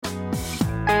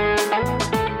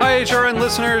HRN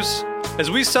listeners.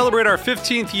 As we celebrate our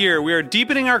 15th year, we are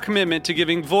deepening our commitment to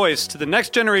giving voice to the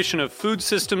next generation of food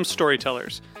systems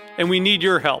storytellers, and we need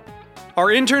your help. Our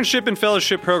internship and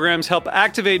fellowship programs help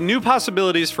activate new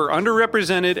possibilities for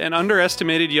underrepresented and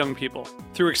underestimated young people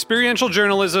through experiential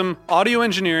journalism, audio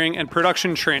engineering, and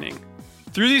production training.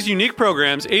 Through these unique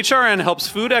programs, HRN helps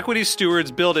food equity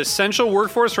stewards build essential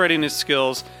workforce readiness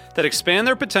skills that expand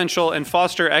their potential and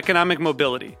foster economic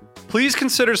mobility. Please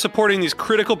consider supporting these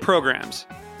critical programs.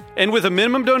 And with a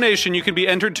minimum donation, you can be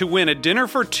entered to win a dinner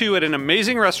for two at an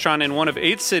amazing restaurant in one of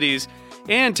 8 cities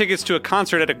and tickets to a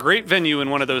concert at a great venue in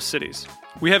one of those cities.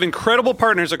 We have incredible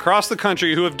partners across the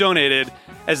country who have donated,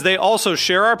 as they also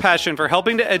share our passion for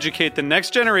helping to educate the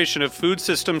next generation of food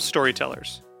systems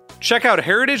storytellers. Check out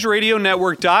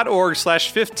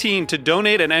heritageradionetwork.org/15 to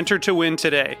donate and enter to win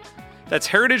today. That's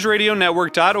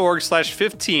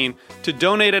heritageradionetwork.org/15 to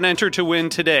donate and enter to win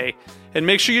today. And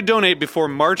make sure you donate before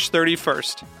March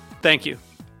 31st. Thank you.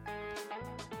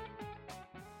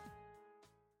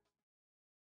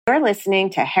 You're listening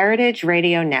to Heritage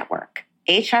Radio Network.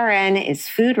 HRN is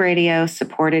food radio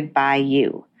supported by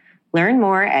you. Learn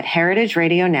more at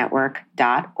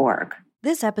heritageradionetwork.org.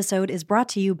 This episode is brought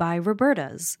to you by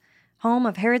Roberta's, home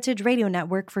of Heritage Radio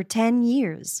Network for 10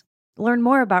 years. Learn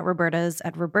more about Roberta's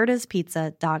at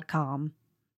robertaspizza.com.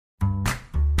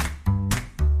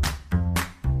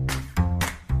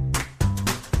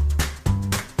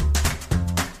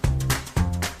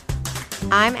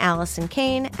 I'm Allison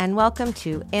Kane, and welcome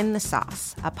to In the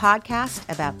Sauce, a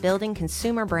podcast about building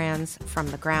consumer brands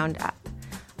from the ground up.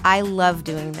 I love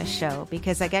doing this show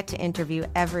because I get to interview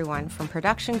everyone from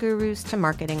production gurus to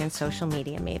marketing and social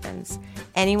media mavens,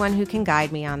 anyone who can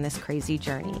guide me on this crazy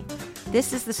journey.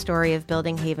 This is the story of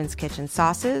building Haven's Kitchen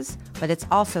sauces, but it's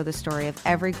also the story of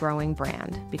every growing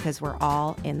brand because we're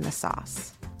all in the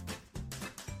sauce.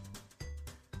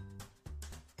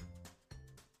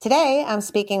 Today, I'm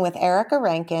speaking with Erica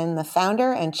Rankin, the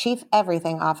founder and chief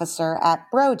everything officer at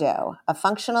Brodough, a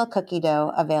functional cookie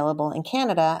dough available in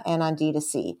Canada and on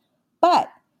D2C. But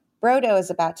Brodough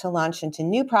is about to launch into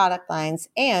new product lines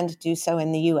and do so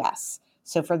in the US.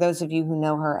 So for those of you who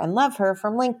know her and love her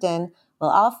from LinkedIn, we'll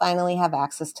all finally have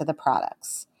access to the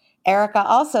products. Erica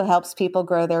also helps people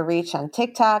grow their reach on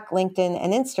TikTok, LinkedIn,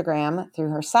 and Instagram through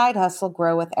her side hustle,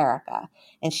 Grow with Erica.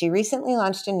 And she recently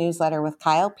launched a newsletter with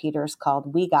Kyle Peters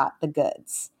called We Got the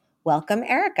Goods. Welcome,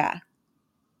 Erica.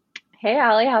 Hey,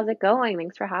 Allie, how's it going?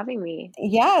 Thanks for having me.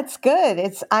 Yeah, it's good.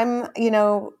 I don't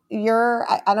know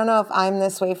if I'm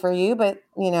this way for you, but,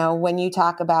 when you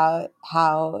talk about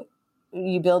how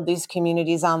you build these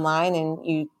communities online and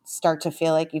you start to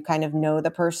feel like you kind of know the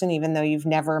person, even though you've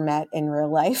never met in real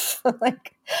life.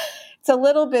 It's a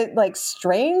little bit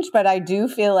strange, but I do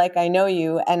feel like I know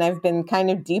you, and I've been kind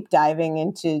of deep diving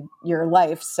into your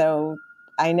life. So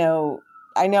I know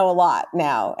a lot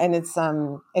now, and it's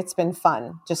been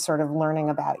fun just sort of learning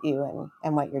about you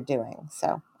and what you're doing.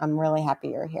 So I'm really happy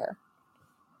you're here.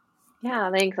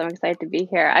 Yeah, thanks. I'm excited to be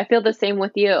here. I feel the same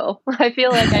with you. I feel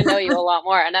like I know you a lot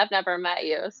more, and I've never met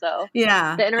you. So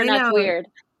yeah, the internet's weird.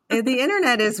 The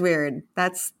internet is weird.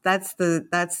 That's I guess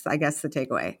the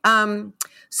takeaway.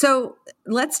 So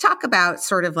let's talk about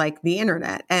sort of the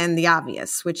internet and the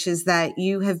obvious, which is that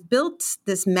you have built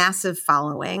this massive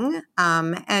following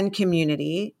and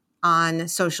community on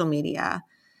social media.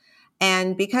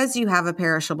 And because you have a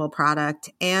perishable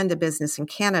product and a business in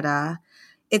Canada,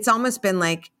 it's almost been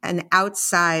like an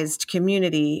outsized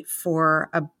community for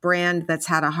a brand that's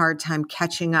had a hard time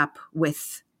catching up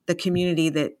with the community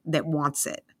that wants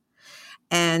it.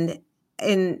 And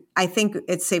I think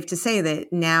it's safe to say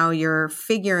that now you're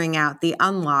figuring out the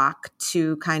unlock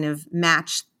to kind of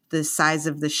match the size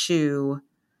of the shoe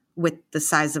with the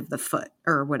size of the foot,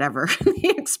 or whatever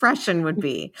the expression would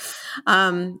be.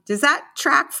 Does that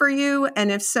track for you?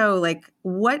 And if so,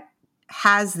 what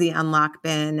has the unlock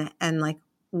been? And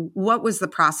what was the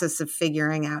process of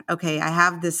figuring out, okay, I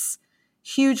have this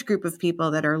huge group of people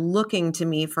that are looking to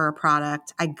me for a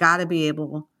product. I got to be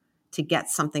able to get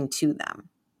something to them.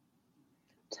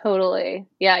 Totally.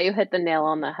 Yeah, you hit the nail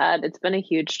on the head. It's been a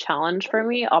huge challenge for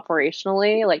me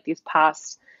operationally, these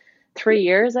past 3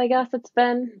 years, I guess it's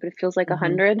been, but it feels like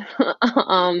 100.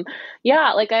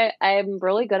 Yeah, I'm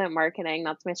really good at marketing.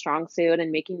 That's my strong suit,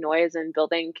 and making noise and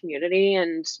building community.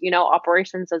 And,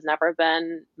 operations has never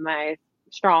been my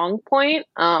strong point.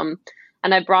 And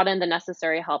I brought in the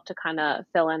necessary help to kind of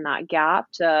fill in that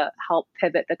gap, to help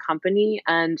pivot the company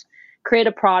and create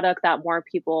a product that more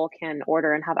people can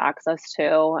order and have access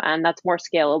to, and that's more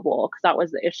scalable, because that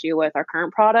was the issue with our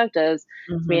current product is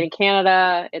it's made in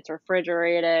Canada, it's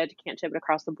refrigerated, can't ship it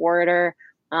across the border.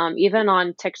 Even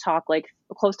on TikTok, like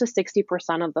close to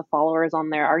 60% of the followers on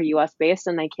there are US based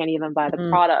and they can't even buy the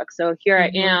product. So here I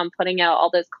am putting out all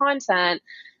this content.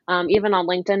 Even on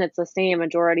LinkedIn, it's the same.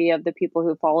 Majority of the people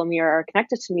who follow me or are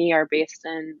connected to me are based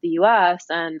in the US,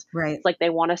 and it's like they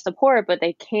want to support, but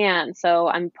they can't. So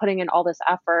I'm putting in all this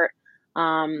effort,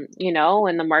 in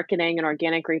the marketing and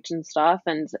organic reach and stuff.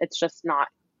 And it's just not,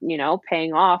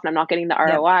 paying off, and I'm not getting the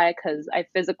ROI because I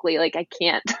physically, like, I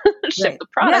can't ship the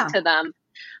product to them.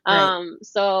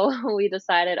 So we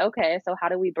decided, okay, so how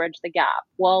do we bridge the gap?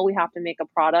 Well, we have to make a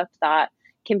product that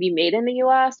can be made in the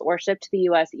US or shipped to the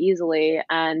US easily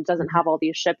and doesn't have all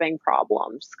these shipping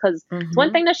problems. Because it's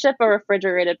one thing to ship a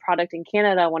refrigerated product in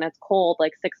Canada when it's cold,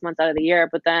 like 6 months out of the year.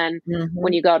 But then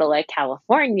when you go to like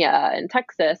California and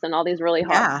Texas and all these really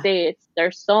hot states,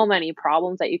 there's so many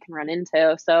problems that you can run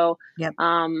into. So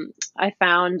I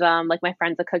found like my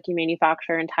friend's a cookie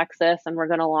manufacturer in Texas, and we're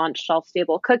going to launch shelf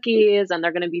stable cookies, and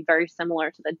they're going to be very similar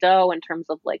to the dough in terms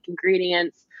of like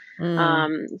ingredients.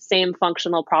 Same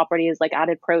functional properties like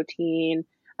added protein,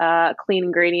 clean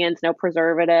ingredients, no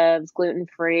preservatives,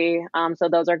 gluten-free. So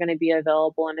those are going to be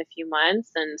available in a few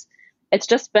months. And it's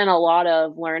just been a lot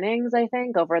of learnings, I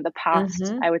think, over the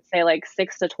past, I would say like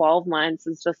 6 to 12 months.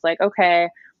 It's just like, okay,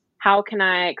 how can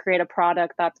I create a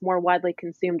product that's more widely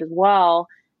consumed as well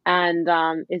and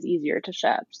is easier to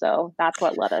ship? So that's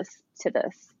what led us to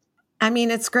this. I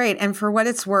mean, it's great. And for what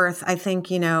it's worth, I think,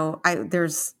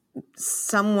 there's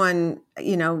someone,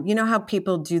 you know how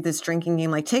people do this drinking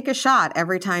game, like take a shot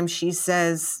every time she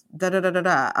says da da da da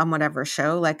da on whatever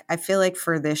show. Like, I feel like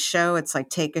for this show, it's like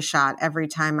take a shot every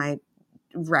time I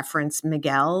reference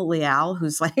Miguel Leal,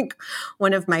 who's like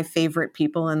one of my favorite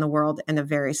people in the world and a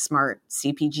very smart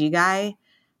CPG guy.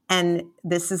 And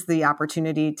this is the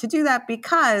opportunity to do that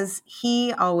because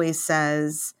he always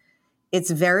says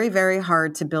it's very, very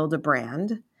hard to build a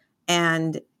brand.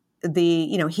 And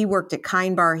he worked at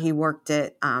Kind Bar, he worked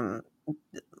at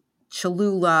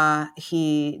Cholula.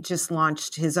 He just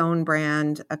launched his own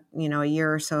brand, a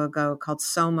year or so ago called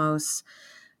Somos.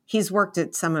 He's worked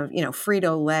at some of,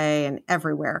 Frito-Lay and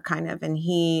everywhere kind of. And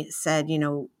he said,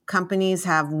 companies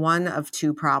have one of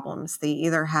two problems. They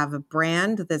either have a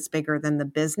brand that's bigger than the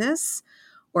business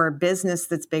or a business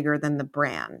that's bigger than the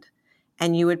brand.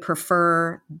 And you would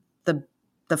prefer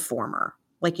the former.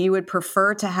 Like, you would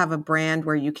prefer to have a brand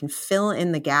where you can fill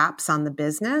in the gaps on the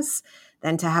business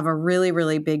than to have a really,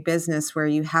 really big business where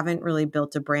you haven't really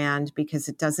built a brand because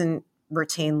it doesn't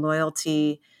retain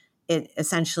loyalty. It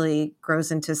essentially grows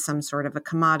into some sort of a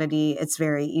commodity. It's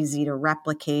very easy to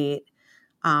replicate.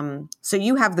 So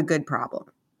you have the good problem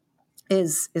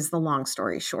is the long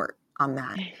story short on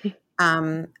that.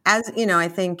 As you know, I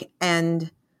think, and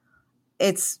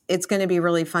it's going to be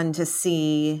really fun to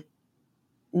see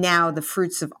now the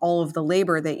fruits of all of the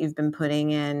labor that you've been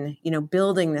putting in,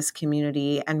 building this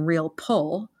community and real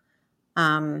pull.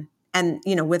 And,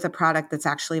 with a product that's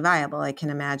actually viable, I can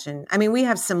imagine. I mean, we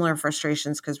have similar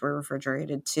frustrations because we're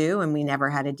refrigerated too, and we never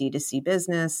had a D2C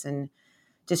business, and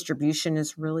distribution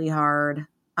is really hard.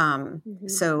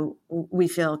 So we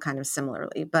feel kind of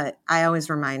similarly, but I always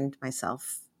remind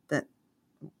myself that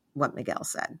what Miguel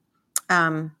said.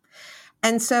 And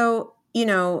so,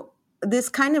 this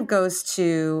kind of goes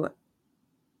to,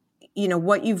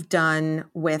 what you've done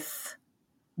with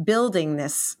building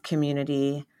this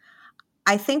community.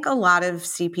 I think a lot of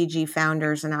CPG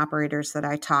founders and operators that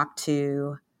I talk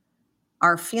to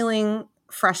are feeling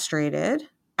frustrated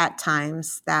at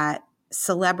times that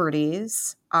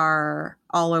celebrities are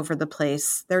all over the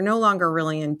place. They're no longer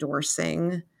really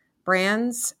endorsing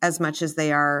brands as much as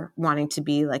they are wanting to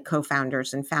be like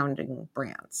co-founders and founding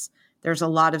brands. There's a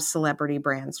lot of celebrity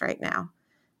brands right now.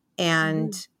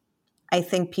 And I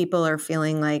think people are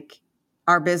feeling like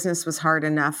our business was hard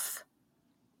enough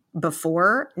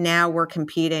before. Now we're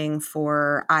competing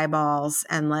for eyeballs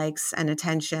and likes and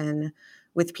attention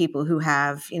with people who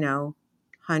have,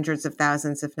 hundreds of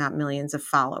thousands, if not millions of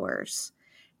followers.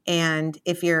 And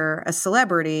if you're a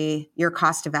celebrity, your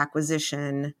cost of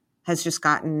acquisition has just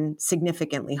gotten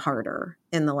significantly harder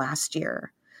in the last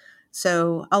year.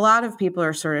 So a lot of people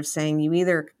are sort of saying you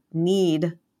either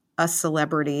need a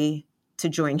celebrity to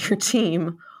join your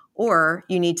team or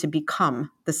you need to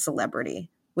become the celebrity,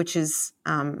 which is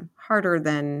harder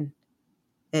than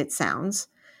it sounds.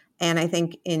 And I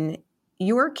think in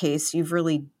your case, you've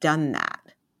really done that.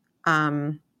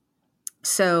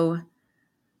 So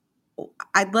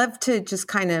I'd love to just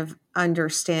kind of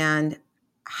understand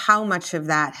how much of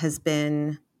that has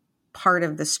been part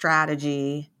of the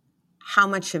strategy. How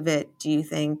much of it do you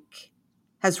think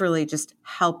has really just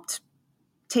helped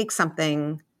take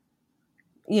something,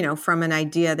 from an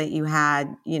idea that you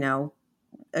had,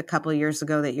 a couple of years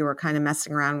ago that you were kind of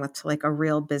messing around with like a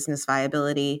real business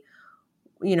viability.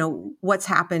 What's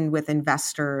happened with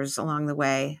investors along the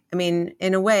way? I mean,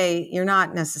 in a way, you're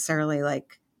not necessarily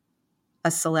like a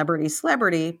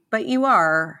celebrity, but you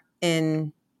are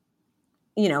in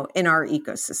our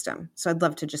ecosystem. So I'd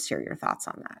love to just hear your thoughts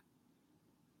on that.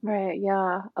 Right,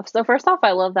 yeah. So first off,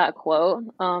 I love that quote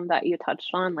that you touched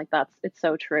on. Like it's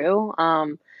so true.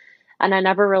 And I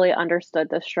never really understood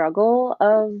the struggle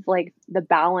of like the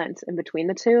balance in between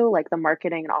the two, like the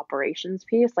marketing and operations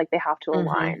piece, like they have to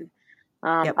align.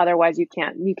 Yep. Otherwise you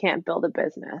can't build a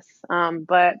business.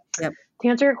 But Yep. to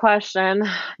answer your question,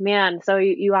 man, so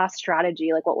you asked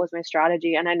strategy, like what was my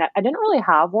strategy? And I didn't really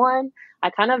have one. I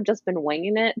kind of just been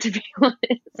winging it, to be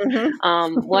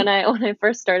honest. When I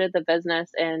first started the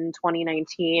business in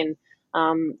 2019,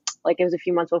 like it was a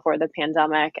few months before the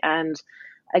pandemic, and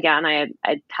again, I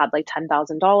had like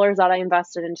 $10,000 that I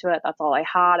invested into it. That's all I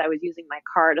had. I was using my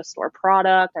car to store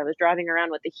product. I was driving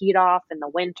around with the heat off in the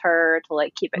winter to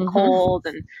like keep it cold.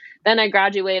 And then I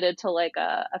graduated to like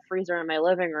a freezer in my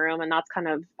living room. And that's kind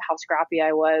of how scrappy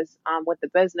I was with the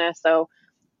business. So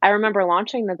I remember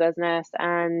launching the business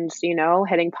and,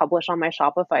 hitting publish on my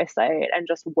Shopify site and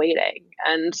just waiting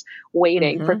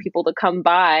for people to come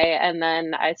by. And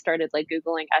then I started like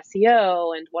Googling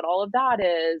SEO and what all of that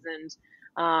is and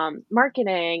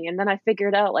marketing. And then I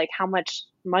figured out like how much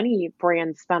money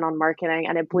brands spend on marketing,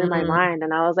 and it blew my mind.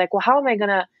 And I was like, well, how am I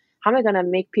gonna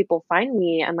make people find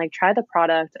me and like try the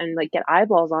product and like get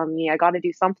eyeballs on me? I got to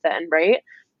do something, right?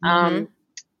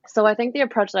 So I think the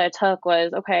approach that I took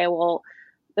was, okay, well,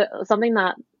 something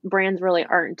that brands really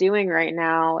aren't doing right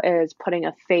now is putting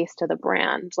a face to the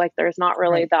brand. Like there's not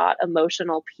really that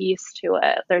emotional piece to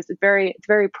it. It's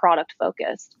very product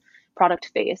focused,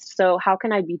 product based. So how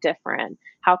can I be different?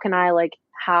 How can I like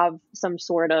have some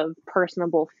sort of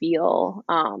personable feel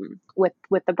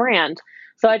with the brand?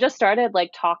 So I just started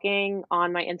like talking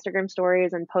on my Instagram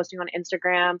stories and posting on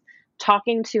Instagram,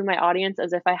 talking to my audience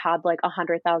as if I had like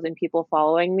 100,000 people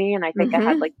following me, and I think I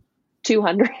had like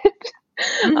 200.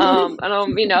 And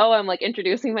I'm like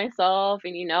introducing myself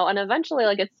and eventually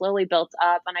like it slowly built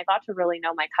up, and I got to really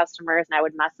know my customers, and I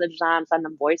would message them, send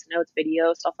them voice notes,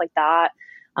 videos, stuff like that.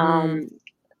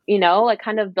 Like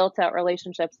kind of built out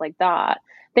relationships like that,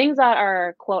 things that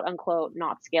are quote unquote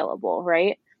not scalable,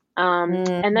 right?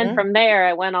 And then from there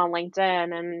I went on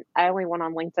LinkedIn, and I only went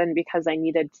on LinkedIn because I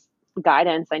needed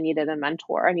guidance. I needed a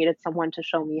mentor. I needed someone to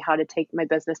show me how to take my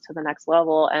business to the next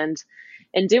level. And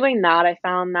in doing that, I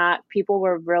found that people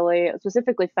were really,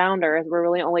 specifically founders, were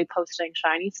really only posting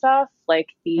shiny stuff, like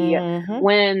the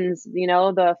wins,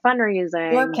 the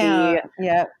fundraising,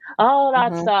 all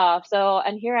that stuff. So,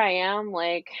 and here I am,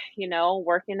 like,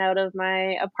 working out of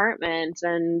my apartment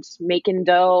and making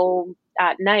dough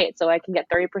at night so I can get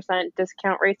 30%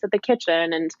 discount rates at the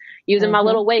kitchen and using my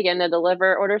little wagon to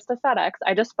deliver orders to FedEx.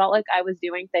 I just felt like I was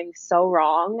doing things so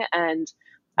wrong, and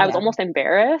I was almost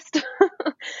embarrassed.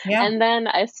 And then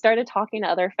I started talking to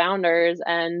other founders,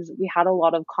 and we had a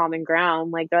lot of common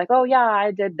ground. Like they're like, oh yeah,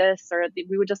 I did this, or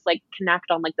we would just like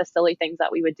connect on like the silly things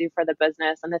that we would do for the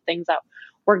business and the things that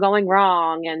were going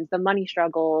wrong and the money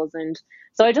struggles. And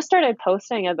so I just started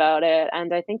posting about it.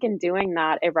 And I think in doing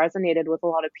that, it resonated with a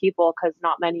lot of people because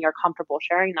not many are comfortable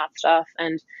sharing that stuff.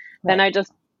 And then I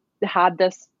just had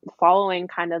this following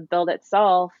kind of build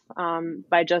itself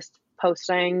by just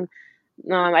posting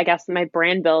I guess my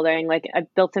brand building, like I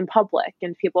built in public,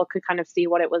 and people could kind of see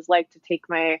what it was like to take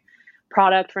my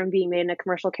product from being made in a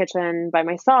commercial kitchen by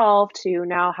myself to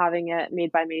now having it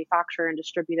made by manufacturer and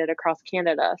distributed across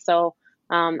Canada. So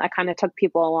I kind of took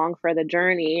people along for the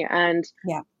journey, and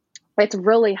it's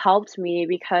really helped me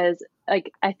because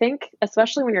like, I think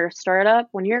especially when you're a startup,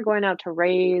 when you're going out to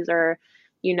raise or,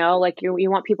 like you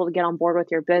want people to get on board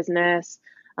with your business,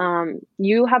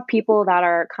 you have people that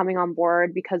are coming on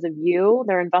board because of you.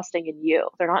 They're investing in you.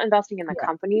 They're not investing in the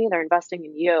company. They're investing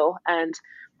in you. And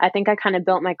I think I kind of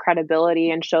built my credibility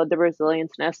and showed the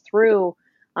resilienceness through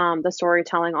the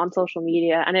storytelling on social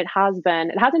media. And it hasn't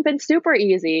been super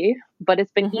easy, but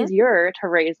it's been easier to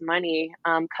raise money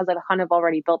because I've kind of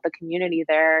already built the community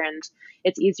there. And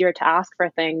it's easier to ask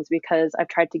for things because I've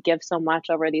tried to give so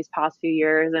much over these past few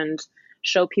years and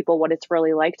show people what it's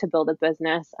really like to build a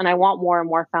business. And I want more and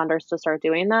more founders to start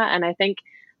doing that. And I think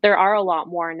there are a lot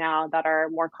more now that are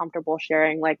more comfortable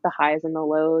sharing like the highs and the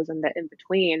lows and the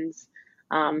in-betweens,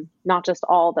 not just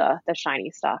all the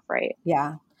shiny stuff, right?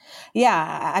 Yeah.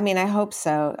 Yeah. I mean, I hope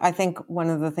so. I think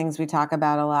one of the things we talk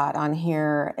about a lot on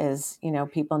here is,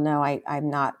 people know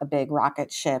I'm not a big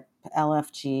rocket ship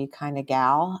LFG kind of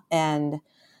gal. And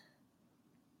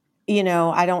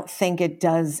I don't think it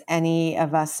does any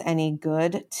of us any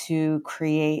good to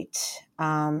create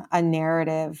a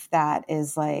narrative that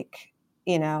is like,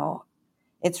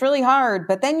 it's really hard,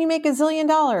 but then you make $1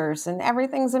 zillion and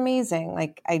everything's amazing.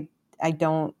 Like, I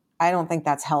don't think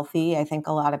that's healthy. I think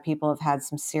a lot of people have had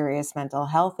some serious mental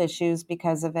health issues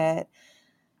because of it.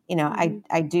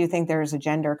 I do think there's a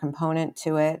gender component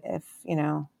to it if,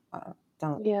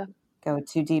 don't go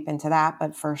too deep into that,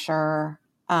 but for sure.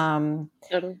 I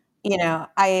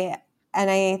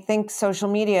think social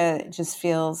media just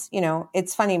feels,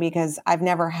 it's funny because I've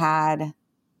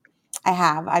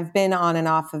been on and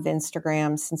off of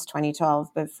Instagram since 2012,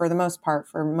 but for the most part,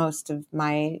 for most of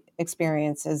my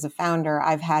experience as a founder,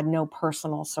 I've had no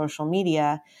personal social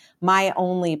media. My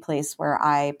only place where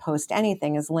I post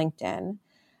anything is LinkedIn.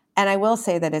 And I will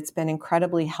say that it's been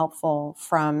incredibly helpful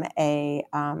from a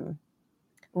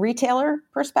retailer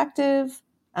perspective,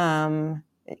 to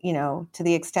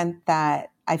the extent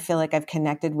that I feel like I've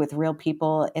connected with real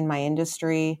people in my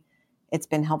industry. It's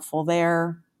been helpful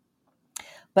there.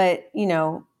 But,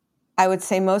 I would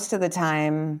say most of the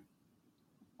time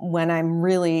when I'm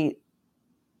really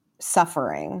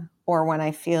suffering or when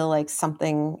I feel like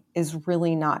something is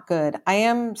really not good, I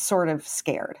am sort of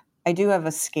scared. I do have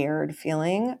a scared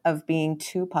feeling of being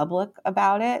too public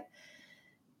about it.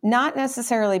 Not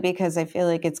necessarily because I feel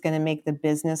like it's going to make the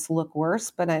business look worse,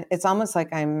 but it's almost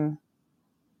like I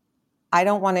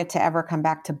don't want it to ever come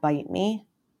back to bite me,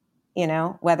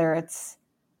 whether it's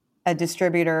a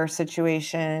distributor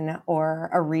situation or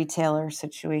a retailer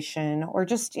situation, or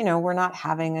just, we're not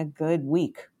having a good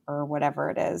week or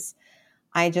whatever it is.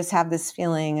 I just have this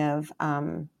feeling of, I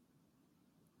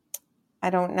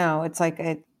don't know. It's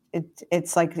like,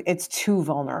 it's like, it's too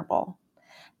vulnerable.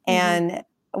 And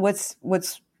what's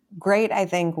great, I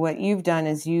think what you've done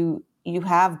is you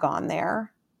have gone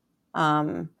there,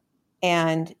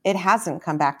 and it hasn't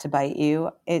come back to bite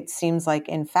you. It seems like,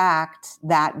 in fact,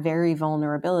 that very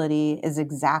vulnerability is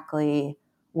exactly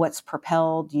what's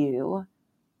propelled you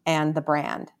and the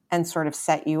brand and sort of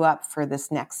set you up for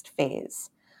this next phase.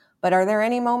 But are there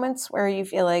any moments where you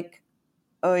feel like,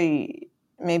 oh,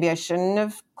 maybe I shouldn't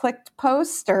have clicked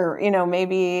post, or,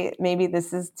 maybe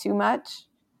this is too much?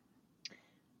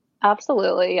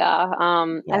 Absolutely, yeah.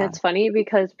 And it's funny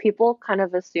because people kind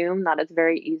of assume that it's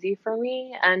very easy for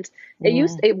me, and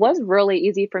it was really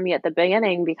easy for me at the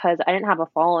beginning because I didn't have a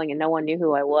following and no one knew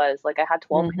who I was. Like, I had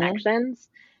 12 connections,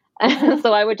 and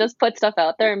so I would just put stuff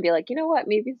out there and be like, you know what,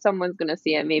 maybe someone's gonna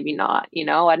see it, maybe not.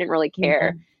 I didn't really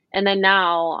care. And then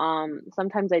now,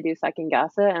 sometimes I do second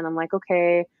guess it, and I'm like,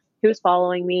 okay, who's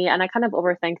following me? And I kind of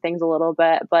overthink things a little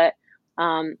bit, but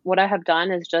what I have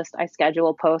done is just I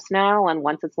schedule posts now, and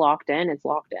once it's locked in, and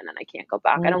I can't go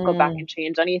back. I don't go back and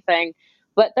change anything.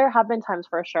 But there have been times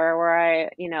for sure where I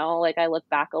look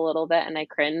back a little bit and I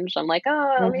cringe. I'm like,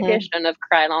 oh, maybe I shouldn't have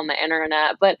cried on the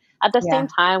internet. But at the same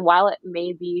time, while it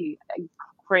may be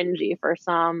cringy for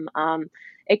some,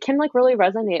 it can really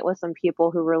resonate with some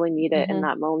people who really need it in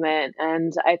that moment.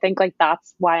 And I think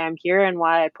that's why I'm here and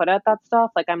why I put out that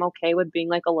stuff. I'm okay with being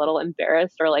a little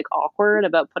embarrassed or awkward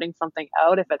about putting something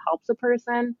out if it helps a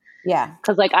person. Yeah.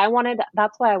 Cause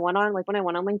that's why I went on, when I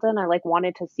went on LinkedIn, I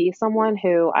wanted to see someone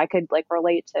who I could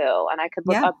relate to and I could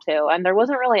look up to. And there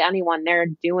wasn't really anyone there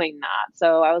doing that.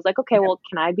 So I was like, okay, well,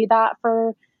 can I be that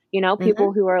for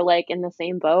people who are in the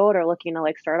same boat or looking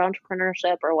to start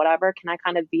entrepreneurship or whatever? Can I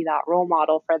kind of be that role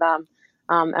model for them?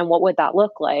 And what would that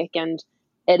look like? And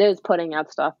it is putting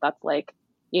out stuff that's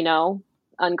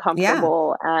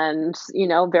uncomfortable and,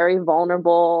 very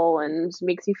vulnerable and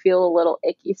makes you feel a little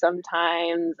icky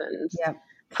sometimes. And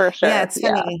for sure. Yeah, it's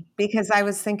funny because I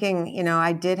was thinking,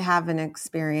 I did have an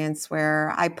experience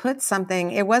where I put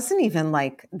something, it wasn't even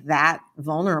that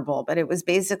vulnerable, but it was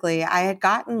basically, I had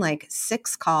gotten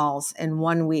 6 calls in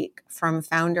 1 week from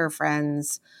founder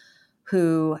friends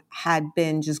who had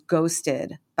been just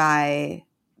ghosted by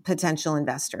potential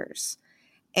investors.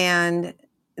 And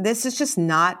this is just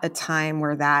not a time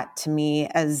where that to me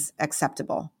is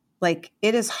acceptable.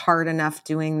 It is hard enough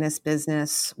doing this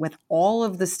business with all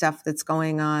of the stuff that's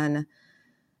going on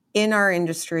in our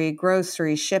industry,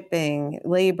 grocery, shipping,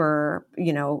 labor,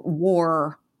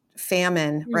 war,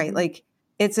 famine, right?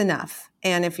 It's enough.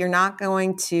 And if you're not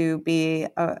going to be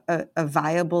a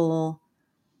viable,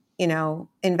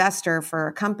 investor for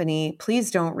a company, please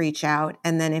don't reach out.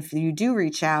 And then if you do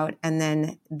reach out and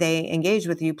then they engage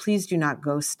with you, please do not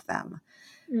ghost them.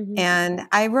 And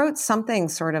I wrote something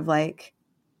sort of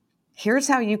here's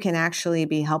how you can actually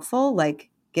be helpful,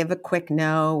 give a quick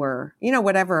no or,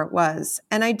 whatever it was.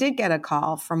 And I did get a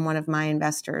call from one of my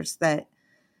investors that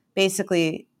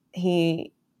basically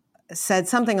he said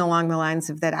something along the lines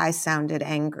of that I sounded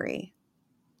angry.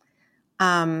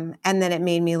 And that it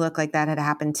made me look like that had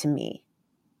happened to me.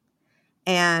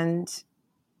 And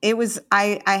it was,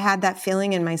 I had that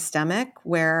feeling in my stomach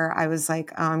where I was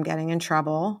like, oh, I'm getting in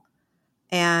trouble.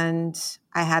 And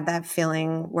I had that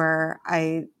feeling where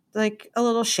I like a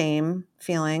little shame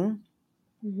feeling.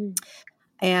 Mm-hmm.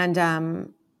 And,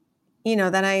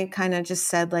 then I kind of just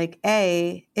said like,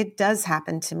 A, it does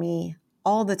happen to me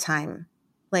all the time.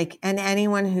 Like, and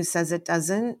anyone who says it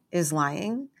doesn't is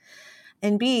lying.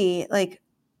 And B, like,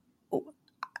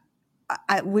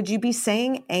 would you be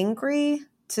saying angry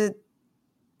to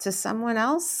someone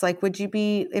else? Like, would you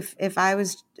be, if I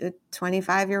was a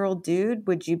 25-year-old dude,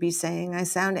 would you be saying I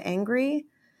sound angry?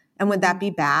 And would that be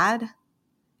bad?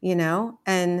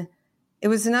 And it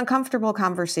was an uncomfortable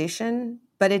conversation,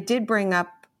 but it did bring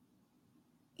up,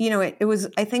 it was,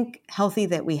 I think, healthy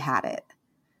that we had it.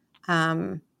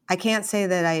 I can't say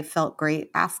that I felt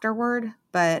great afterward,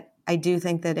 but I do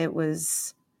think that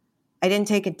I didn't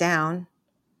take it down.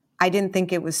 I didn't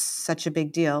think it was such a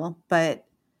big deal, but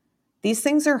these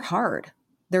things are hard.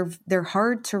 They're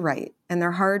hard to write, and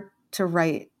they're hard to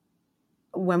write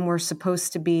when we're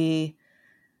supposed to be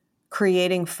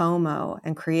creating FOMO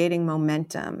and creating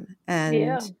momentum,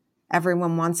 and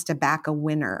everyone wants to back a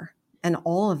winner and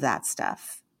all of that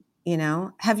stuff.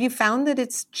 Have you found that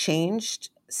it's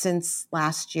changed since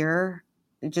last year,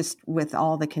 just with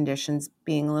all the conditions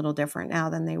being a little different now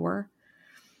than they were?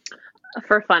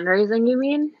 For fundraising, you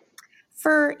mean?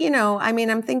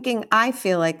 I'm thinking, I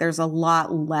feel like there's a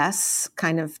lot less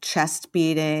kind of chest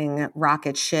beating,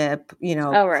 rocket ship,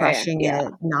 crushing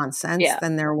it nonsense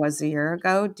than there was a year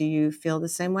ago. Do you feel the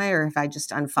same way, or have I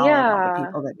just unfollowed all the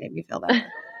people that made me feel that way?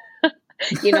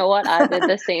 You know what? I did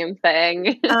the same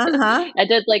thing. I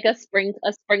did like a spring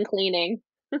cleaning.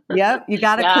 Yep. You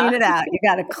got to clean it out. You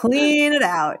got to clean it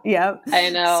out. Yep.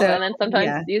 I know. So, and then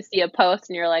sometimes you see a post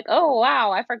and you're like, oh,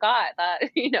 wow, I forgot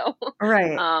that,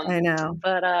 Right. I know.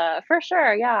 But for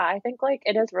sure. Yeah. I think like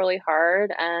it is really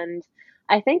hard. And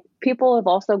I think people have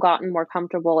also gotten more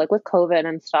comfortable, like with COVID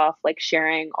and stuff, like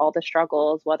sharing all the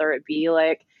struggles, whether it be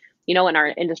like, in our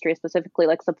industry specifically,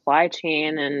 like supply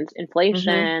chain and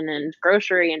inflation and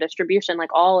grocery and distribution,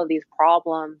 like all of these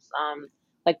problems.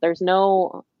 Like there's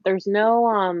no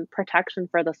protection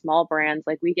for the small brands.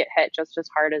 Like we get hit just as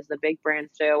hard as the big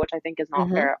brands do, which I think is not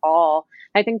fair at all.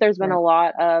 I think there's been a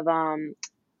lot of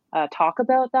talk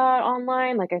about that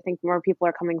online. Like I think more people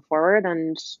are coming forward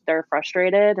and they're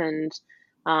frustrated, and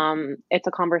it's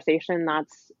a conversation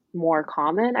that's more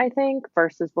common, I think,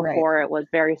 versus before it was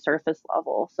very surface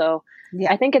level. So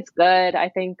I think it's good. I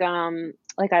think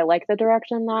I like the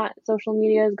direction that social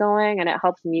media is going, and it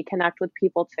helps me connect with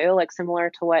people too, like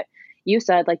similar to what you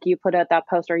said, like you put out that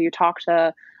post or you talked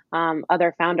to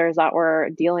other founders that were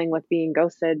dealing with being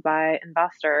ghosted by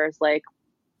investors. Like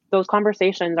those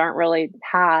conversations aren't really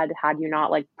had you not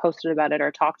like posted about it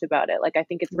or talked about it. Like I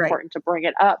think it's important to bring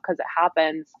it up because it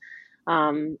happens.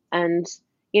 And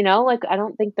like I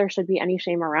don't think there should be any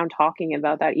shame around talking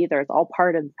about that either. It's all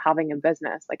part of having a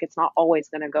business. Like it's not always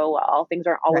going to go well. Things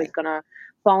aren't always going to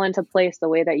fall into place the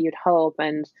way that you'd hope.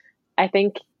 And I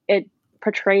think it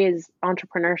portrays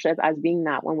entrepreneurship as being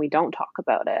that when we don't talk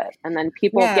about it, and then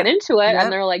people get into it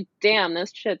and they're like, damn,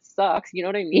 this shit sucks. You know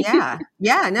what I mean?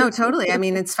 Yeah, no, totally. I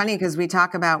mean, it's funny because we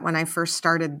talk about when I first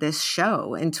started this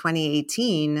show in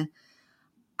 2018,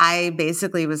 I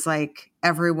basically was like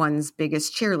everyone's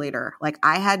biggest cheerleader. Like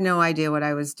I had no idea what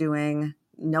I was doing.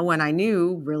 No one I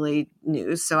knew really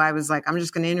knew. So I was like, I'm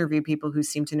just going to interview people who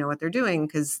seem to know what they're doing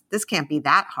because this can't be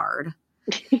that hard.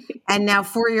 And now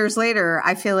 4 years later,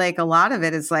 I feel like a lot of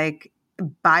it is like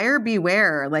buyer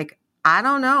beware. Like, I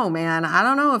don't know, man. I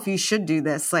don't know if you should do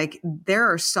this. Like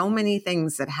there are so many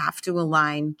things that have to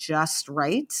align just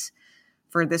right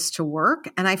for this to work.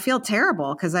 And I feel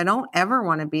terrible because I don't ever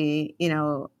want to be,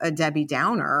 a Debbie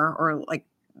Downer or like,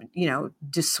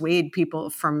 dissuade people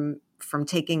from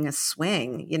taking a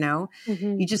swing,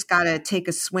 You just got to take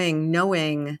a swing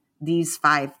knowing these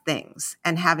 5 things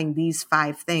and having these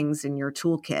 5 things in your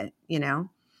toolkit, Yeah.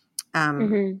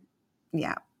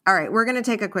 All right. We're going to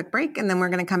take a quick break and then we're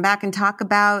going to come back and talk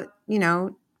about,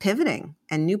 pivoting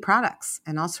and new products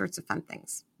and all sorts of fun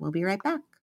things. We'll be right back.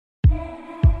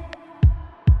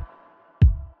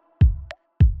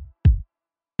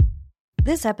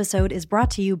 This episode is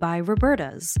brought to you by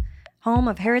Roberta's, home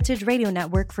of Heritage Radio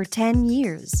Network for 10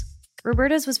 years.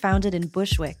 Roberta's was founded in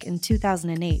Bushwick in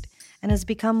 2008 and has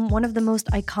become one of the most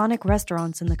iconic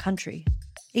restaurants in the country.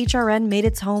 HRN made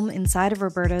its home inside of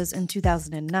Roberta's in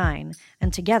 2009,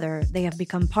 and together they have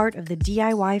become part of the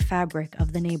DIY fabric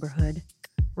of the neighborhood.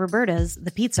 Roberta's,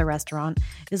 the pizza restaurant,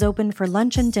 is open for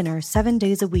lunch and dinner 7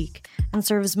 days a week and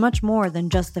serves much more than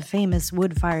just the famous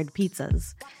wood-fired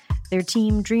pizzas. Their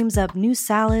team dreams up new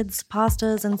salads,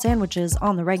 pastas, and sandwiches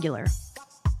on the regular.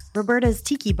 Roberta's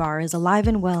Tiki Bar is alive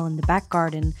and well in the back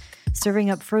garden, serving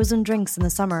up frozen drinks in the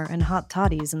summer and hot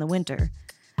toddies in the winter.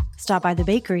 Stop by the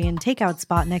bakery and takeout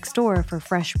spot next door for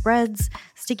fresh breads,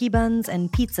 sticky buns,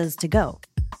 and pizzas to go.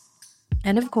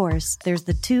 And of course, there's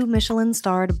the 2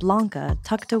 Michelin-starred Blanca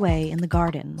tucked away in the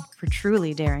garden for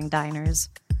truly daring diners.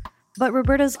 But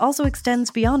Roberta's also extends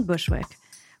beyond Bushwick,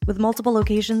 with multiple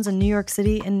locations in New York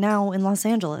City and now in Los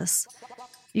Angeles.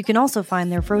 You can also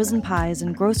find their frozen pies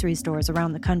in grocery stores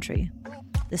around the country.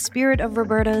 The spirit of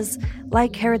Roberta's,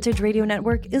 like Heritage Radio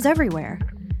Network, is everywhere.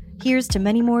 Here's to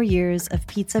many more years of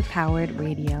pizza-powered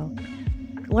radio.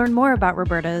 Learn more about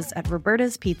Roberta's at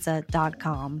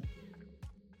robertaspizza.com.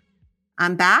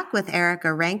 I'm back with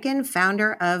Erica Rankin,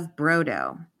 founder of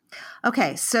Brodo.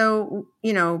 Okay, so,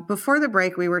 before the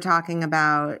break, we were talking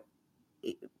about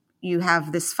you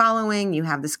have this following, you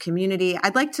have this community.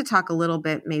 I'd like to talk a little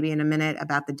bit, maybe in a minute,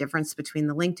 about the difference between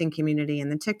the LinkedIn community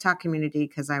and the TikTok community,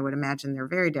 because I would imagine they're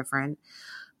very different.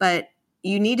 But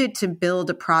you needed to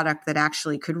build a product that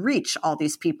actually could reach all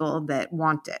these people that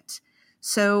want it.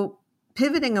 So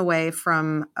pivoting away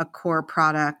from a core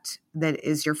product that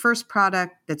is your first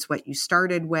product, that's what you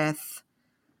started with,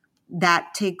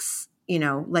 that takes,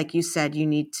 like you said, you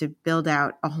need to build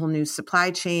out a whole new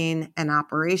supply chain and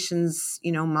operations,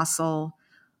 muscle.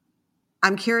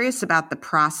 I'm curious about the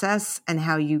process and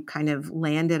how you kind of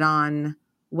landed on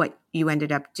what you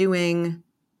ended up doing.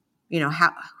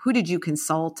 Who did you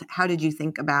consult? How did you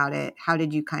think about it? How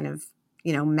did you kind of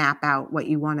map out what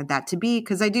you wanted that to be?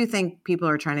 Because I do think people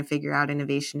are trying to figure out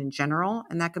innovation in general,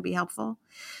 and that could be helpful.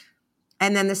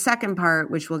 And then the second part,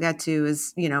 which we'll get to,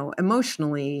 is,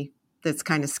 emotionally, that's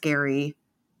kind of scary,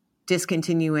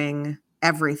 discontinuing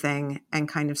everything and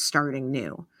kind of starting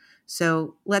new.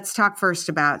 So let's talk first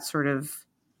about sort of,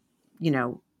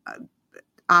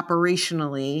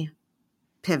 operationally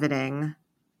pivoting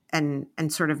and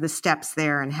sort of the steps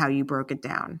there and how you broke it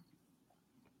down.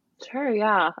 Sure,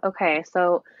 yeah. Okay,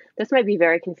 so this might be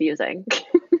very confusing.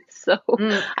 So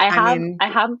I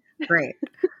have great.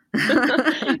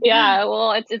 Yeah,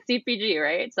 well, it's CPG,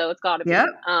 right? So it's got to be. Yep.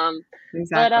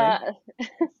 Exactly.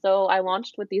 But so I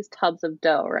launched with these tubs of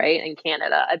dough, right, in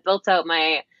Canada. I built out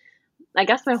my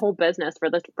whole business for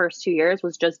the first 2 years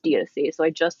was just D2C. So I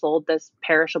just sold this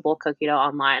perishable cookie dough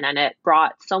online, and it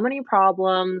brought so many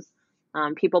problems.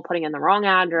 People putting in the wrong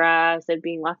address, it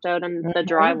being left out in the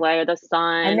driveway or the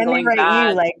sun, and then going they write bad.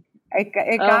 you like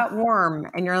it got warm,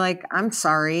 and you're like, I'm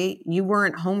sorry, you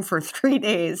weren't home for 3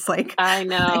 days. Like I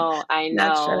know.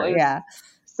 Not sure. Yeah.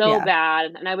 So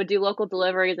bad. And I would do local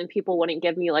deliveries, and people wouldn't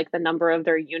give me like the number of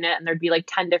their unit, and there'd be like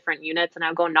 10 different units, and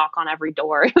I'd go knock on every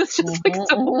door. It was just like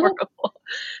so horrible.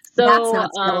 So that's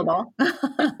not scalable.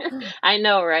 I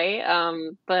know, right?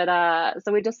 But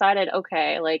so we decided,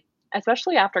 okay, like,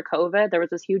 especially after COVID, there was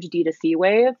this huge D2C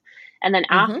wave. And then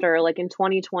after, like in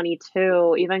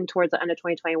 2022, even towards the end of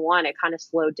 2021, it kind of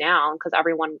slowed down because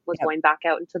everyone was going back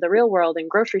out into the real world and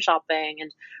grocery shopping,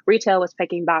 and retail was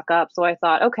picking back up. So I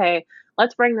thought, okay,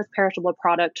 let's bring this perishable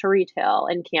product to retail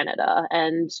in Canada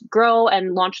and grow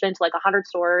and launch it into like 100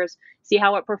 stores, see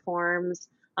how it performs.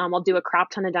 I'll do a crap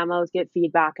ton of demos, get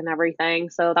feedback and everything.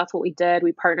 So that's what we did.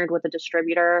 We partnered with a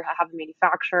distributor, I have a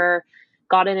manufacturer,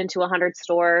 got it into 100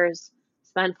 stores,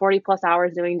 spent 40 plus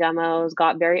hours doing demos,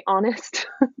 got very honest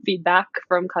feedback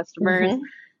from customers.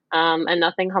 And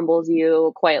nothing humbles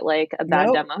you quite like a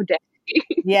bad demo day.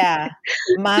 Yeah.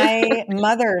 My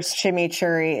mother's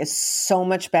chimichurri is so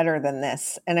much better than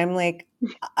this. And I'm like,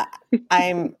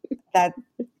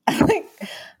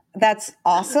 that's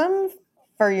awesome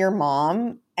for your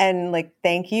mom. And like,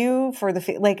 thank you for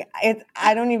the,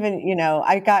 I don't even, you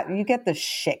get the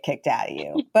shit kicked out of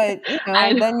you, but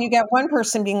then you get one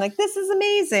person being like, this is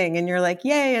amazing. And you're like,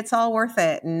 yay, it's all worth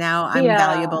it. And now I'm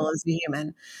valuable as a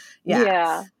human.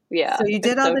 Yeah. So you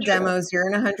did all the demos, you're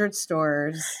in 100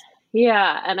 stores.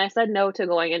 Yeah. And I said no to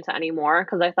going into any more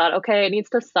because I thought, okay, it needs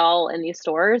to sell in these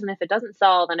stores. And if it doesn't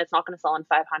sell, then it's not going to sell in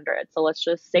 500. So let's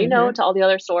just say no to all the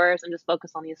other stores and just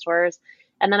focus on these stores.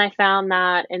 And then I found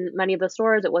that in many of the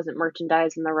stores, it wasn't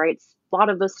merchandised in the right spot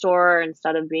of the store.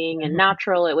 Instead of being in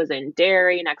natural, it was in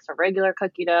dairy next to regular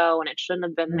cookie dough, and it shouldn't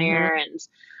have been there. And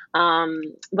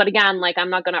but again, like,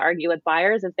 I'm not going to argue with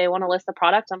buyers. If they want to list the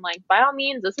product, I'm like, by all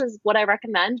means, this is what I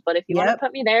recommend. But if you want to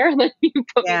put me there, then you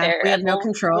put me there. We have no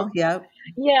control.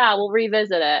 We'll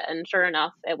revisit it. And sure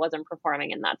enough, it wasn't performing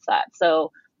in that set.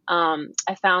 So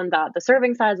I found that the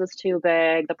serving size was too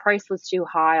big, the price was too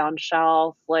high on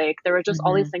shelf. Like there were just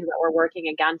all these things that were working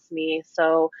against me.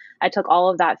 So I took all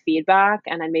of that feedback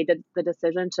and I made the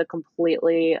decision to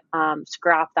completely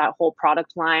scrap that whole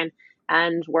product line.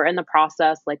 And we're in the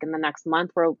process, like in the next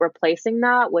month, we're replacing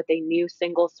that with a new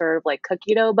single serve like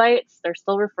cookie dough bites. They're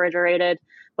still refrigerated,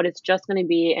 but it's just going to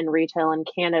be in retail in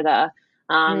Canada.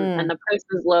 And the price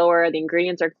is lower, the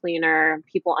ingredients are cleaner,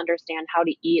 people understand how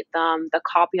to eat them, the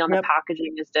copy on the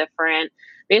packaging is different.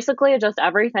 Basically, just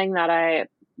everything that I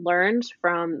learned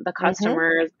from the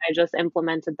customers, I just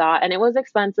implemented that. And it was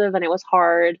expensive and it was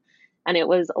hard and it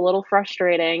was a little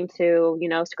frustrating to,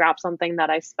 scrap something that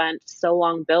I spent so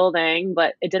long building,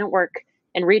 but it didn't work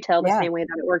in retail the same way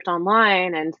that it worked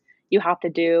online. And you have to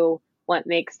do what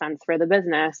makes sense for the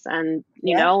business. And,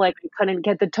 like we couldn't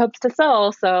get the tubs to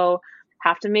sell. So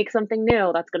have to make something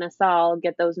new that's going to sell,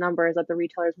 get those numbers that the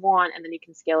retailers want, and then you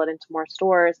can scale it into more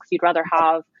stores because you'd rather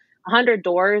have 100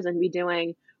 doors and be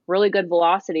doing really good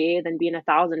velocity than be in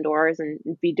 1,000 doors and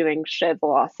be doing shit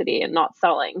velocity and not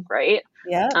selling, right?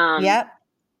 Yeah.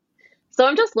 So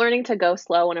I'm just learning to go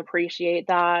slow and appreciate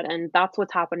that. And that's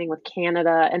what's happening with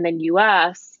Canada and then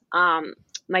US.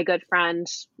 My good friend,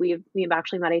 we've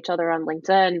actually met each other on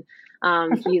LinkedIn.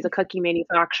 He's a cookie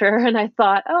manufacturer. And I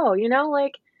thought,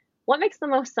 what makes the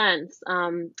most sense?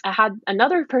 I had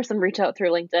another person reach out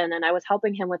through LinkedIn and I was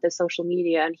helping him with his social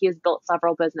media and he has built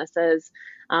several businesses.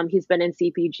 He's been in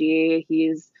CPG.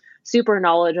 He's super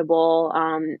knowledgeable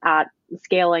at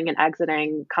scaling and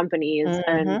exiting companies.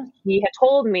 And he had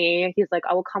told me, he's like,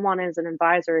 I will come on as an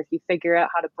advisor if you figure out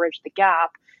how to bridge the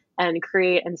gap and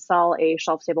create and sell a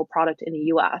shelf-stable product in the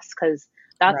US because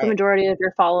that's the majority of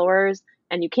your followers.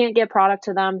 And you can't get product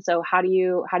to them. So how do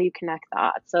you connect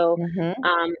that? So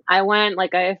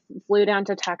I flew down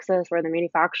to Texas where the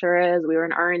manufacturer is. We were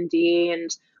in R&D and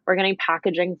we're getting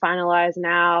packaging finalized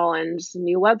now and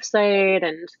new website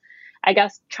and I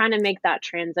guess trying to make that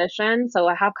transition. So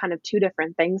I have kind of two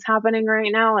different things happening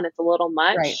right now and it's a little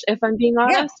much if I'm being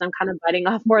honest. I'm kind of biting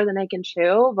off more than I can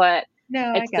chew, but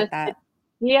I get that.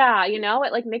 Yeah,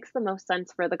 it like makes the most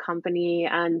sense for the company.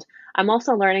 And I'm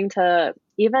also learning to,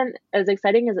 even as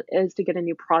exciting as it is to get a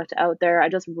new product out there, I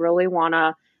just really want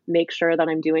to make sure that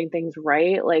I'm doing things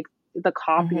right. Like the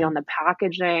copy on the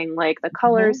packaging, like the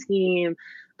color scheme,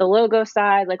 the logo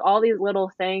size, like all these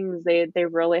little things, they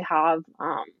really have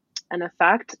an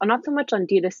effect. Not so much on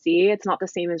D2C. It's not the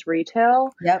same as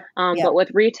retail. But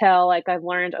with retail, like I've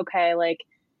learned, okay, like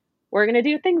we're going to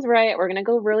do things right. We're going to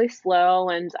go really slow.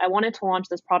 And I wanted to launch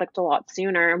this product a lot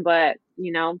sooner, but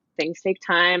things take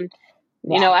time.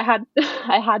 I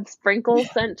had sprinkles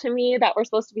sent to me that were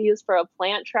supposed to be used for a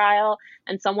plant trial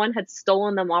and someone had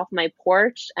stolen them off my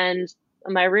porch and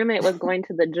my roommate was going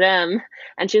to the gym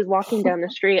and she was walking down the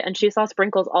street and she saw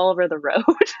sprinkles all over the road.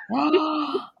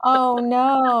 Oh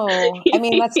no. I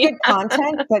mean, that's good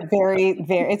content, but very,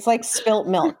 very, it's like spilt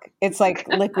milk. It's like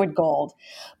liquid gold.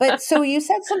 But so you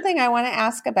said something I want to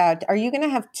ask about. Are you going to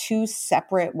have two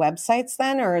separate websites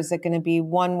then, or is it going to be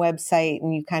one website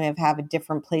and you kind of have a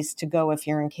different place to go if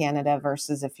you're in Canada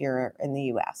versus if you're in the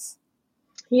US?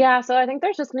 Yeah, so I think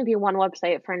there's just going to be one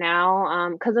website for now,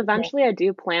 because eventually I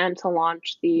do plan to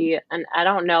launch and I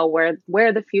don't know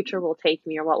where the future will take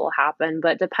me or what will happen,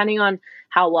 but depending on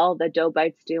how well the dough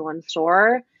bites do in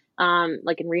store,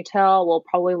 like in retail, we'll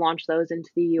probably launch those into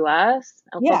the US.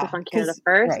 I'll focus on Canada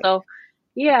first. Right. So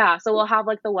yeah, so we'll have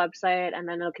like the website and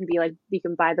then it can be like, you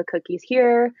can buy the cookies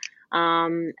here.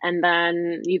 And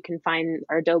then you can find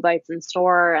our dough bites in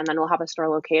store and then we'll have a store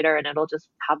locator and it'll just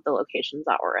have the locations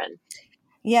that we're in.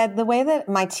 Yeah, the way that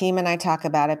my team and I talk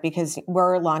about it, because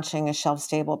we're launching a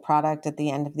shelf-stable product at the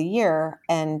end of the year,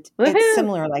 and it's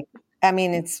similar. Like, I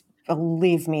mean, it's,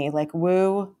 believe me, like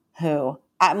woo-hoo.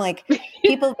 I'm like,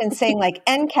 people have been saying like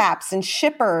end caps and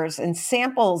shippers and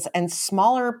samples and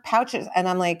smaller pouches, and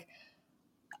I'm like,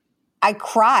 I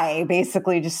cry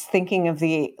basically just thinking of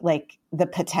the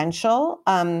potential.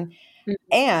 And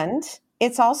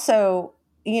it's also,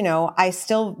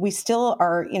 we still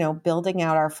are, building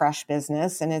out our fresh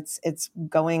business and it's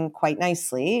going quite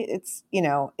nicely. It's,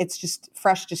 it's just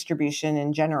fresh distribution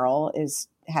in general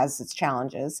has its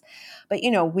challenges, but,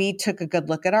 we took a good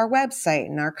look at our website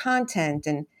and our content.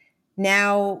 And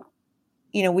now,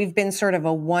 we've been sort of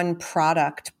a one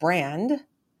product brand,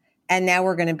 and now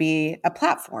we're going to be a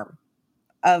platform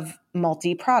of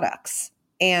multi products.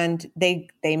 And they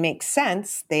make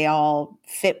sense. They all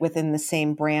fit within the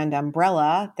same brand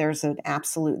umbrella. There's an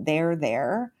absolute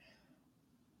there.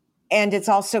 And it's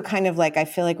also kind of like, I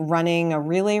feel like running a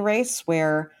relay race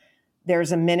where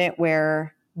there's a minute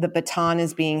where the baton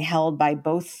is being held by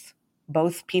both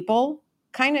people.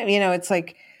 kind of, it's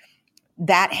like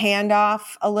that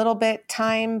handoff a little bit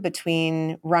time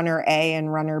between runner A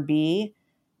and runner B.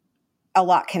 A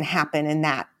lot can happen in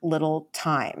that little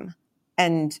time,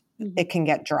 and it can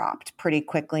get dropped pretty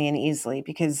quickly and easily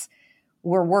because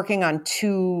we're working on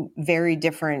two very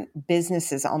different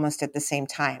businesses almost at the same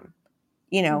time.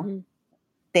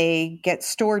 They get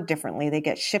stored differently. They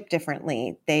get shipped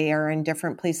differently. They are in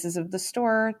different places of the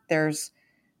store. The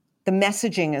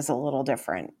messaging is a little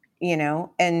different,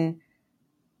 and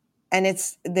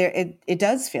it's there. It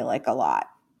does feel like a lot,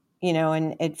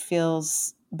 and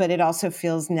but it also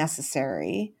feels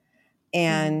necessary.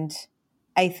 And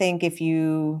I think if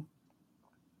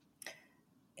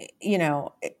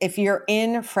if you're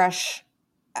in fresh,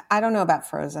 I don't know about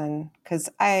frozen, because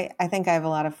I think I have a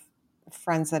lot of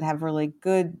friends that have really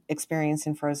good experience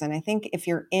in frozen. I think if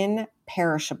you're in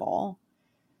perishable,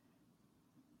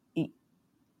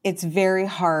 it's very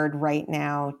hard right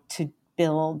now to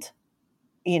build,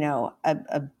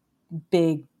 a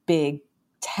big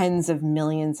tens of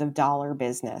millions of dollar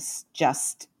business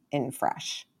just in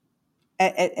fresh,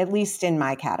 at least in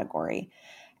my category.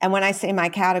 And when I say my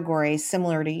category,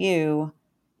 similar to you,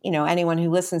 anyone who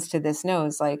listens to this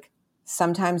knows, like,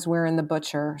 sometimes we're in the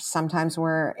butcher, sometimes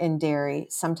we're in dairy,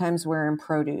 sometimes we're in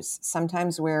produce,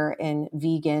 sometimes we're in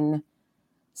vegan,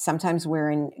 sometimes we're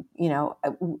in,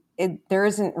 there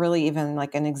isn't really even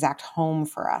like an exact home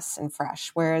for us in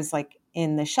fresh. Whereas like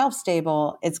in the shelf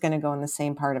stable, it's going to go in the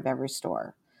same part of every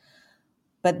store.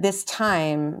 But this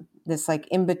time, this like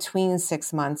in between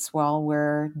 6 months while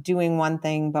we're doing one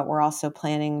thing, but we're also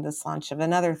planning this launch of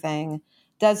another thing,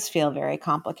 does feel very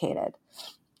complicated.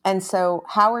 And so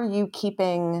how are you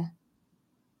keeping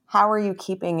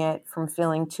it from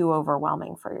feeling too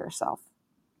overwhelming for yourself?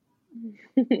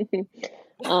 Because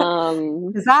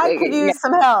I could use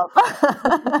some help.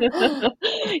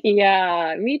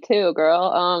 Yeah, me too,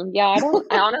 girl. I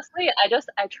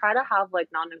try to have like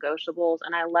non-negotiables,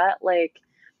 and I let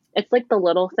it's like the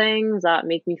little things that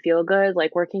make me feel good,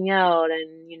 like working out and,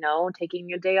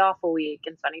 taking a day off a week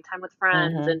and spending time with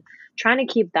friends and trying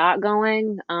to keep that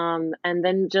going. And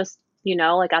then just,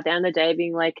 like at the end of the day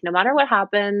being like, no matter what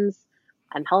happens,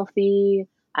 I'm healthy.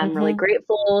 I'm really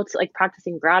grateful. To like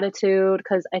practicing gratitude,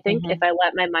 because I think if I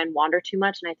let my mind wander too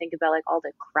much and I think about like all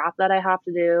the crap that I have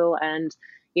to do and,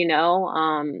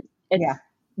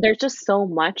 there's just so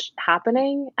much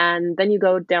happening. And then you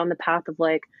go down the path of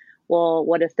like, well,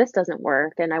 what if this doesn't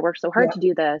work? And I worked so hard to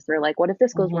do this, or like, what if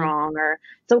this goes wrong, or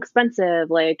so expensive,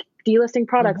 like delisting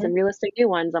products and relisting new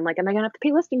ones. I'm like, am I gonna have to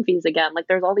pay listing fees again? Like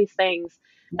there's all these things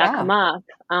that come up.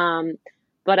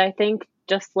 But I think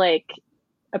just like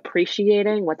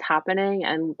appreciating what's happening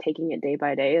and taking it day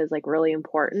by day is like really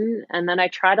important. And then I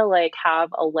try to like have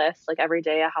a list, like every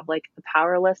day I have like a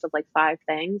power list of like 5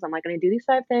 things. I'm like, going to do these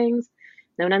 5 things.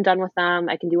 Then when I'm done with them,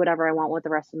 I can do whatever I want with the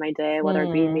rest of my day, whether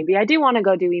it be maybe I do want to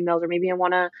go do emails, or maybe I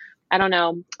want to, I don't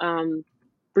know,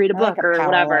 read a book or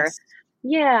whatever. List.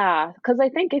 Yeah. Cause I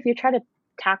think if you try to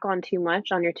tack on too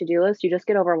much on your to-do list, you just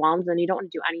get overwhelmed and you don't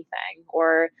want to do anything,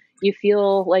 or you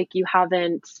feel like you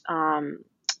haven't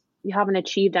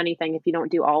achieved anything if you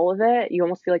don't do all of it. You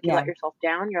almost feel like you let yourself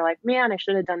down. You're like, man, I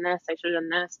should have done this. I should have done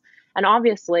this. And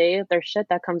obviously there's shit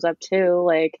that comes up too.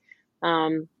 Like,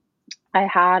 I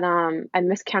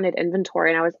miscounted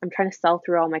inventory, and I'm trying to sell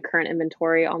through all my current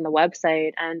inventory on the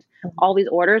website, and all these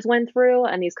orders went through,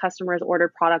 and these customers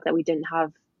ordered product that we didn't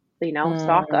have,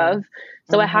 stock of.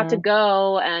 So I had to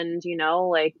go and,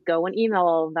 like go and email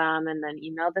all of them, and then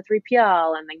email the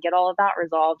 3PL, and then get all of that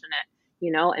resolved. And it,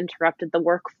 interrupted the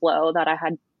workflow that I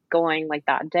had going like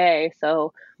that day.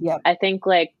 So I think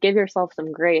like give yourself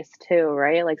some grace too,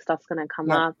 right? Like stuff's going to come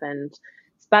up, and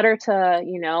it's better to,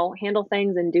 handle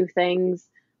things and do things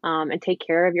and take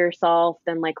care of yourself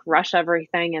than like rush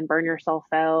everything and burn yourself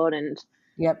out. And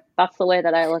that's the way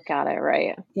that I look at it.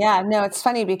 Right. Yeah, no, it's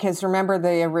funny because remember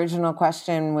the original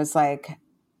question was like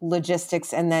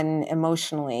logistics and then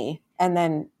emotionally, and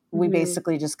then we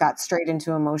basically just got straight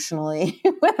into emotionally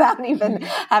without even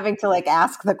having to like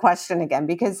ask the question again,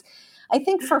 because I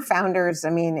think for founders, I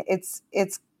mean, it's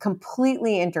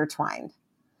completely intertwined.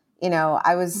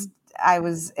 I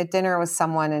was at dinner with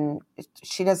someone, and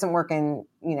she doesn't work in,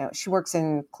 she works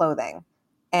in clothing,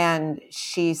 and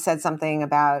she said something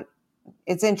about,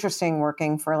 it's interesting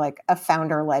working for like a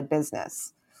founder-led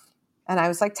business. And I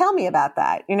was like, tell me about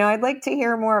that. I'd like to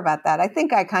hear more about that. I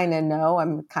think I kind of know,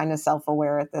 I'm kind of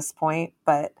self-aware at this point,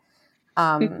 but,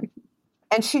 and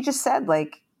she just said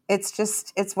like, it's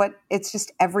just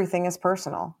everything is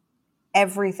personal.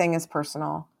 Everything is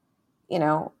personal.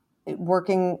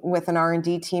 Working with an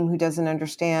R&D team who doesn't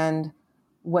understand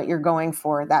what you're going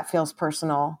for, that feels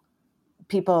personal.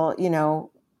 people,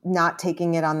 not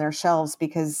taking it on their shelves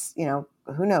because,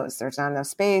 who knows, there's not enough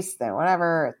space, then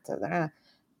whatever,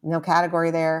 no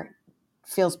category there,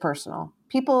 feels personal.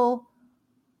 People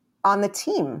on the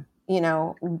team,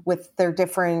 with their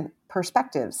different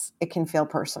perspectives, it can feel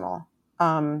personal.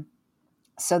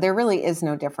 So there really is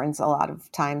no difference a lot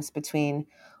of times between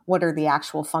what are the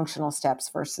actual functional steps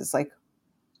versus like,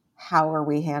 how are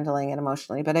we handling it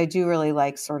emotionally? But I do really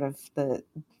like sort of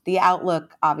the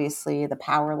outlook. Obviously, the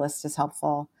power list is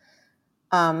helpful.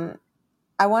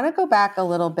 I want to go back a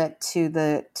little bit to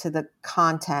the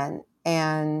content,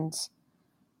 and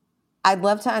I'd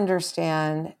love to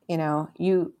understand,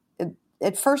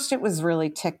 at first it was really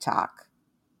TikTok,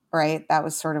 right? That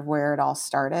was sort of where it all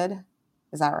started.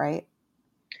 Is that right?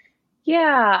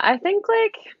 Yeah, I think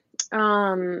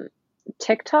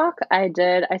TikTok, I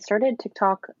started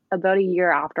TikTok about a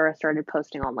year after I started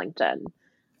posting on LinkedIn.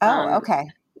 Oh, okay.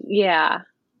 Yeah.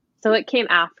 So it came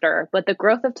after, but the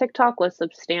growth of TikTok was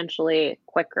substantially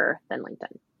quicker than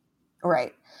LinkedIn.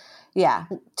 Right. Yeah.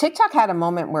 TikTok had a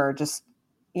moment where just,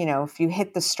 if you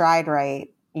hit the stride right,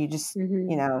 you just,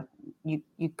 you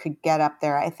could get up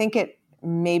there. I think it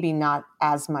maybe not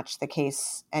as much the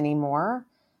case anymore.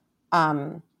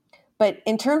 But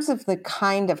in terms of the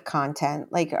kind of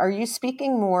content, like, are you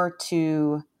speaking more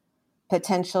to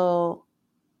potential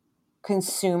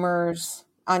consumers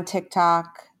on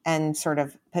TikTok and sort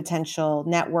of potential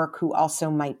network who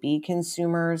also might be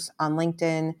consumers on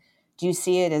LinkedIn? Do you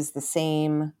see it as the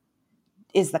same?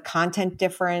 Is the content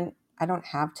different? I don't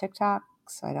have TikTok,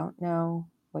 so I don't know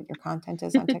what your content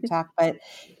is on TikTok, but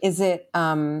is it,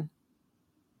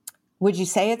 would you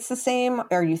say it's the same?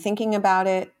 Are you thinking about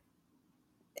it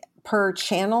per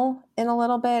channel in a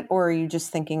little bit, or are you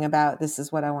just thinking about this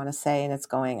is what I want to say and it's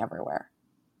going everywhere?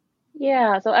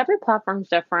 Yeah, so every platform's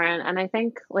different. And I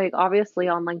think, obviously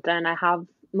on LinkedIn, I have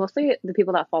mostly the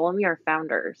people that follow me are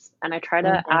founders. And I try to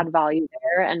Mm-hmm. add value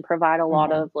there and provide a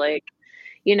lot of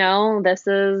this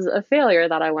is a failure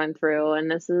that I went through,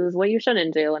 and this is what you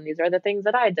shouldn't do. And these are the things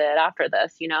that I did after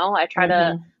this. I try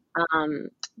to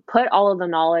put all of the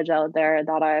knowledge out there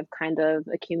that I've kind of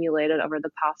accumulated over the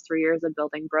past 3 years of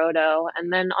building Brodo.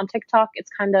 And then on TikTok, it's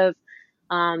kind of,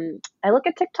 I look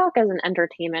at TikTok as an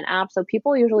entertainment app. So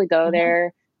people usually go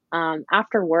there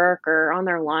after work or on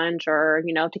their lunch or,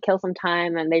 to kill some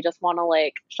time, and they just want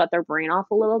to shut their brain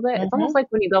off a little bit. It's almost like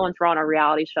when you go and throw on a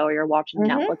reality show or you're watching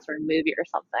Netflix or a movie or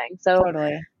something. So,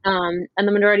 Totally. and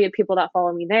the majority of people that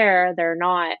follow me there, they're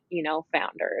not,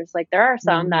 founders. There are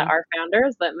some that are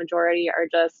founders, but majority are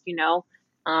just,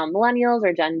 millennials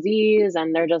or Gen Zs,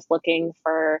 and they're just looking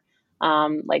for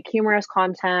humorous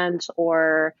content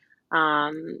or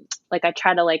I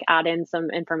try to add in some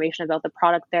information about the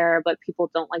product there, but people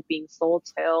don't like being sold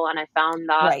to. And I found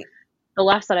that the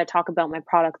less that I talk about my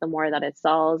product, the more that it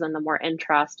sells and the more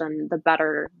interest and the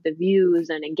better the views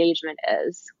and engagement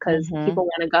is, because people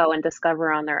want to go and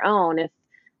discover on their own. If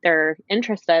they're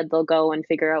interested, they'll go and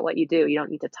figure out what you do. You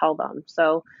don't need to tell them.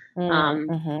 So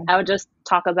I would just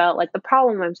talk about the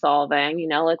problem I'm solving,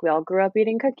 we all grew up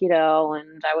eating cookie dough,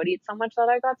 and I would eat so much that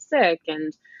I got sick,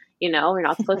 and you're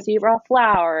not supposed to eat raw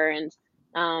flour, and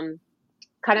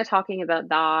kind of talking about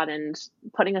that and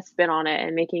putting a spin on it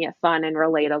and making it fun and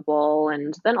relatable.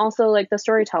 And then also the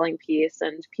storytelling piece,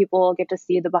 and people get to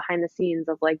see the behind the scenes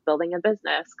of building a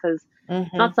business, because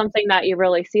it's not something that you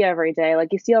really see every day.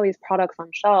 You see all these products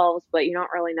on shelves, but you don't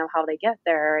really know how they get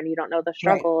there, and you don't know the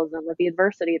struggles and the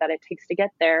adversity that it takes to get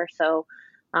there. So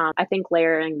I think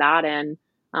layering that in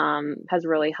has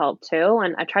really helped too.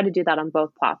 And I try to do that on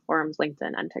both platforms,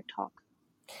 LinkedIn and TikTok.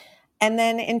 And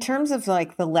then in terms of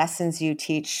the lessons you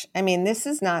teach, I mean, this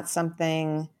is not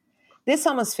something, this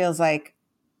almost feels like,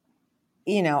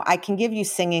 I can give you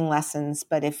singing lessons,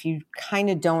 but if you kind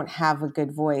of don't have a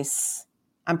good voice,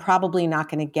 I'm probably not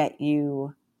going to get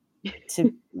you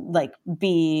to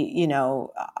be,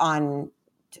 on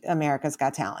America's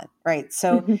Got Talent. Right.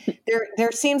 So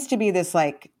there seems to be this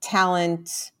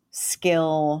talent,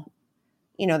 skill,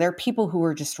 there are people who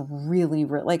are just really,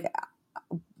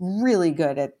 really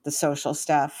good at the social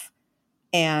stuff.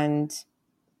 And,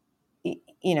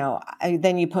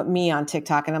 then you put me on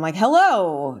TikTok and I'm like,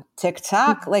 hello,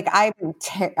 TikTok.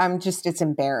 I'm just, it's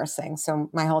embarrassing. So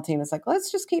my whole team is like,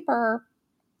 let's just keep her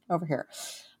over here.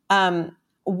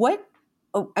 What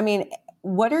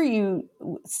are you,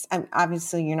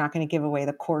 obviously you're not going to give away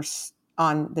the course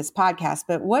on this podcast,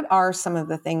 but what are some of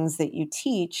the things that you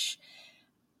teach?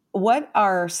 What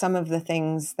are some of the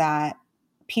things that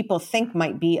people think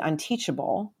might be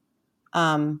unteachable,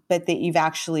 but that you've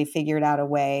actually figured out a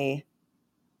way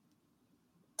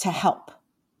to help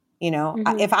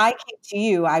Mhm. If I came to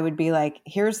you, I would be like,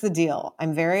 here's the deal.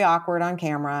 I'm very awkward on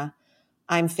camera.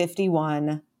 I'm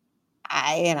 51.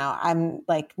 I'm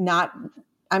like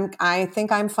I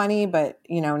think I'm funny, but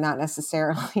not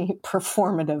necessarily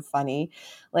performative funny.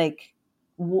 Like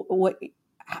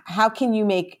how can you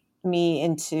make me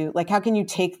into, like, how can you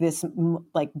take this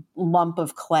like lump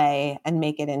of clay and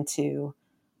make it into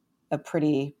a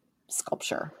pretty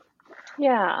sculpture?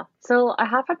 Yeah. So I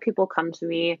have had people come to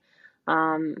me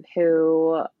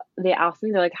who they ask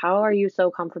me, they're like, how are you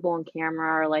so comfortable on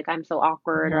camera? Or like, I'm so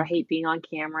awkward, or I Mhm. hate being on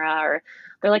camera. Or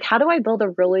they're like, how do I build a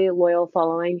really loyal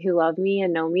following who love me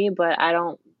and know me, but I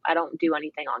don't do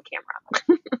anything on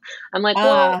camera. I'm like,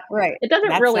 well, Right. it doesn't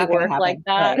That's really not going to work like happen.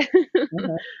 that.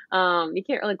 Right. Mhm. You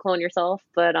can't really clone yourself,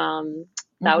 but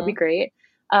that would be Mhm. great.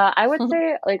 I would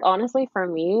say, like, honestly, for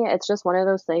me, it's just one of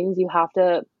those things you have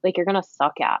to, like, you're gonna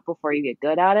suck at before you get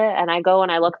good at it. And I go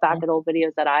and I look back Mhm. at old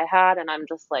videos that I had, and I'm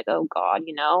just like, oh God,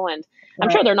 and I'm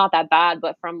sure Right. they're not that bad,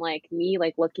 but from like me,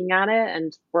 like looking at it,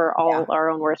 and we're all Yeah. our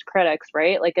own worst critics,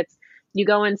 right? Like, you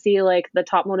go and see like the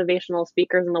top motivational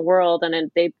speakers in the world, and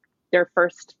then their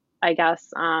first, I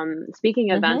guess, speaking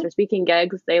events Mhm. or speaking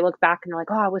gigs, they look back and they're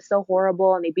like, oh, it was so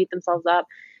horrible, and they beat themselves up.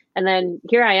 And then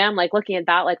here I am, like, looking at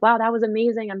that, like, wow, that was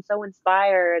amazing. I'm so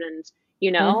inspired. And,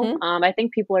 Mhm. I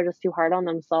think people are just too hard on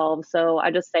themselves. So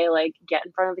I just say, like, get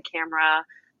in front of the camera,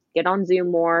 get on Zoom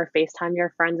more, FaceTime your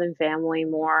friends and family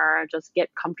more, just get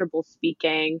comfortable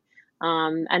speaking.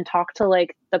 And talk to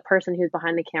like the person who's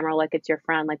behind the camera, like it's your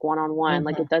friend, like one on one.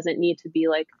 Like, Mhm. it doesn't need to be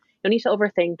like, you don't need to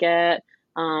overthink it.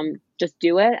 Just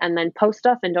do it and then post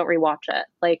stuff and don't rewatch it.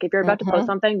 Like, if you're about to post Mhm.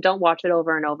 something, don't watch it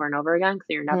over and over and over again, because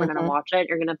you're never going to Mhm. watch it.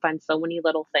 You're going to find so many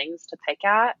little things to pick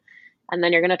at, and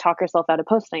then you're going to talk yourself out of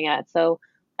posting it. So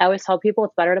I always tell people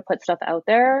it's better to put stuff out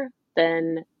there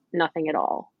than nothing at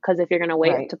all. Because if you're going to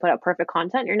wait Right. to put out perfect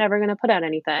content, you're never going to put out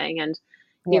anything. And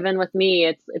Yep. even with me,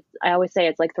 it's I always say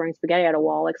it's like throwing spaghetti at a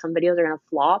wall. Like, some videos are going to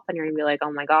flop and you're going to be like,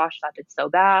 oh my gosh, that did so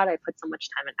bad. I put so much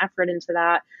time and effort into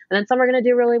that. And then some are going to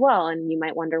do really well. And you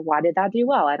might wonder, why did that do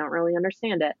well? I don't really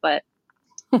understand it. But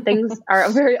things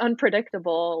are very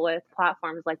unpredictable with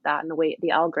platforms like that and the way the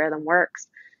algorithm works.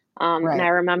 And I Right.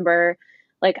 remember,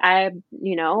 like,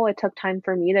 it took time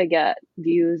for me to get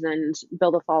views and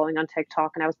build a following on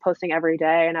TikTok, and I was posting every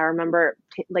day. And I remember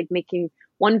like making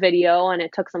one video, and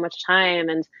it took so much time,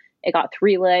 and it got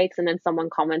 3 likes, and then someone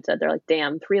commented, they're like,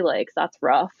 damn, 3 likes, that's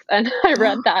rough. And I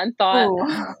read that and thought, Ooh.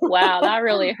 wow, that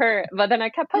really hurt. But then I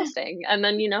kept posting, and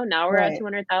then, now we're at Right.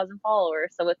 200,000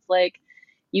 followers. So it's like,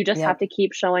 you just have Yep. to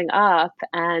keep showing up.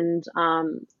 And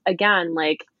again,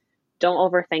 like, don't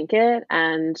overthink it.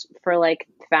 And for like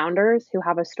founders who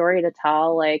have a story to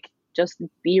tell, like, just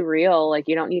be real. Like,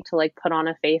 you don't need to like put on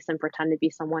a face and pretend to be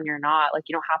someone you're not. Like,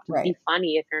 you don't have to Right. be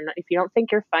funny if you're not, if you don't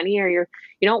think you're funny, or you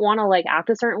don't want to like act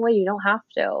a certain way, you don't have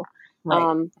to.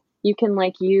 Right. You can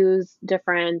like use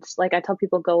different, like, I tell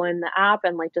people, go in the app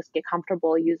and like just get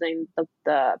comfortable using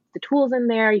the tools in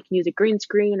there. You can use a green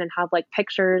screen and have like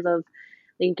pictures of,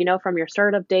 like, from your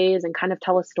startup days, and kind of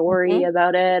tell a story Mhm.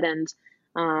 about it. And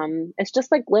it's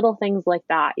just like little things like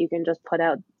that you can just put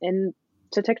out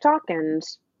into TikTok and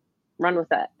run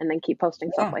with it, and then keep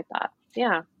posting stuff Yeah. like that.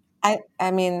 Yeah. I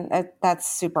mean, that's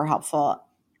super helpful.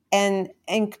 And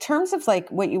in terms of like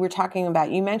what you were talking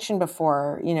about, you mentioned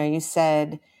before, you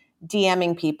said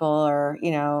DMing people, or,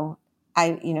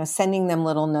 sending them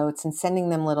little notes and sending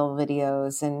them little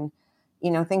videos and,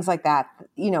 things like that.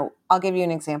 I'll give you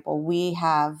an example. We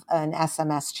have an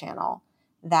SMS channel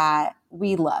that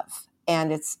we love,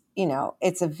 and it's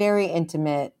a very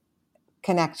intimate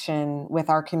connection with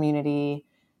our community.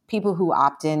 People who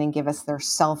opt in and give us their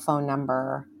cell phone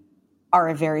number are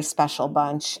a very special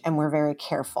bunch, and we're very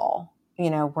careful.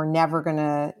 We're never going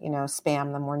to,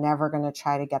 spam them. We're never going to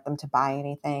try to get them to buy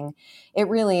anything. It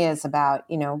really is about,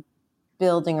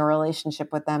 building a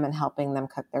relationship with them and helping them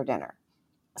cook their dinner.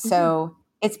 Hmm. So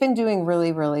it's been doing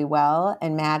really, really well.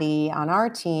 And Maddie on our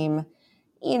team,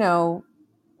 you know,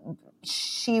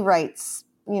 she writes,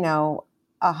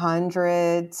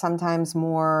 100, sometimes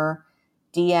more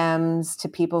DMs to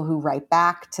people who write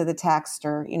back to the text,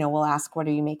 or, we'll ask, what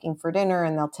are you making for dinner?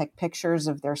 And they'll take pictures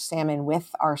of their salmon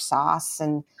with our sauce.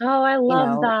 And, Oh, I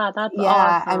love that. That's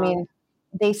yeah, I awesome. mean,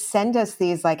 they send us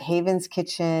these like Haven's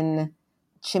Kitchen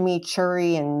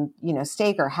chimichurri and,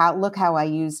 steak, or look how I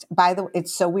used, by the way,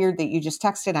 it's so weird that you just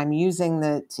texted, I'm using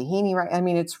the tahini, right? I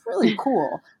mean, it's really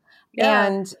cool. Yeah.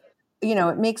 And,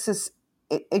 it makes us,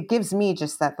 it gives me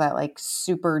just that like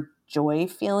super joy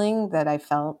feeling that I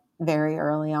felt very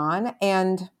early on.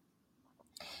 And,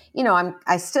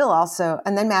 I still also,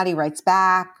 and then Maddie writes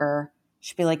back, or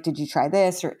she'd be like, did you try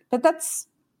this? But that's,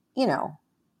 you know,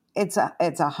 it's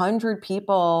 100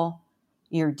 people.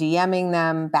 You're DMing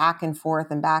them back and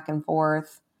forth and back and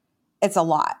forth. It's a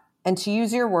lot. And to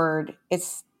use your word,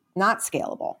 it's not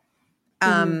scalable.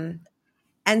 And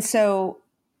so,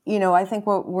 I think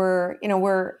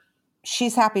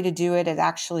she's happy to do it. It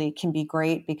actually can be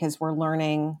great because we're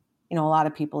learning, a lot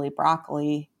of people eat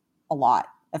broccoli. A lot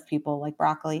of people like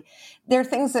broccoli. There are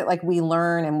things that like we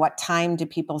learn, and what time do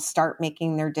people start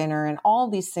making their dinner, and all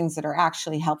these things that are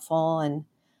actually helpful.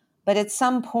 But at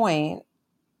some point,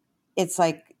 it's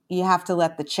like you have to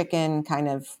let the chicken kind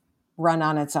of run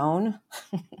on its own.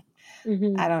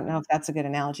 I don't know if that's a good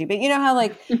analogy, but you know how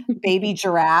like baby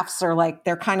giraffes are like,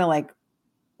 they're kind of like,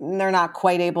 they're not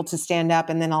quite able to stand up,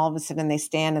 and then all of a sudden they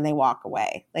stand and they walk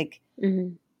away. Like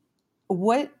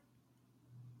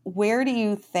where do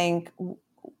you think,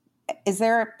 is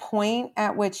there a point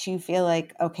at which you feel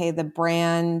like, okay, the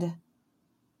brand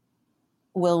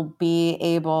will be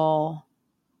able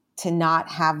to not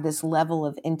have this level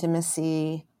of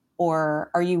intimacy? Or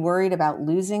are you worried about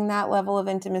losing that level of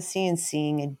intimacy and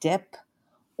seeing a dip?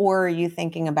 Or are you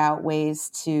thinking about ways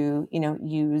to,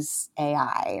 use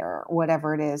AI or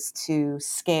whatever it is to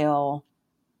scale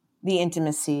the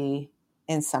intimacy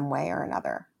in some way or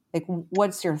another? Like,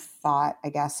 what's your thought, I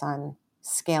guess, on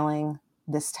scaling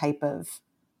this type of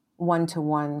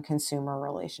one-to-one consumer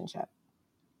relationship?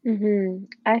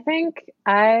 I think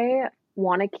I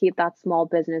want to keep that small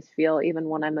business feel even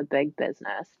when I'm a big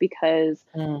business, because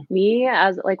me,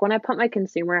 as like when I put my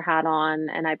consumer hat on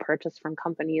and I purchase from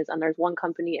companies, and there's one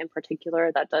company in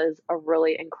particular that does a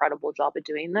really incredible job of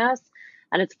doing this,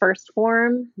 and it's First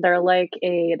Form. They're like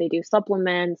they do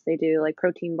supplements, they do like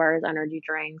protein bars, energy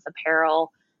drinks,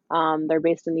 apparel. They're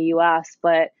based in the US,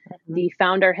 but the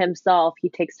founder himself, he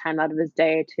takes time out of his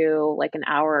day to like an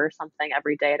hour or something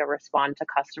every day to respond to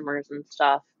customers and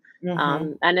stuff.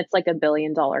 And it's like $1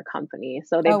 billion company.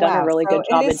 So they've done a really good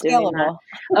job of doing that.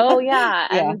 Oh yeah.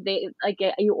 And they like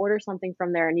you order something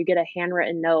from there and you get a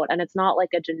handwritten note, and it's not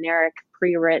like a generic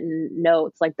pre-written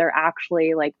notes. Like they're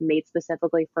actually like made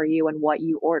specifically for you and what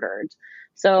you ordered.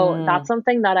 So that's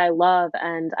something that I love.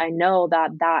 And I know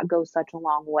that that goes such a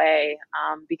long way.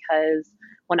 Because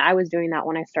when I was doing that,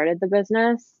 when I started the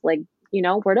business, like,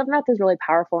 word of mouth is really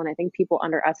powerful. And I think people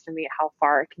underestimate how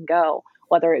far it can go,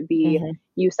 whether it be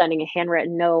you sending a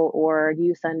handwritten note or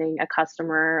you sending a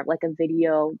customer like a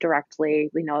video directly,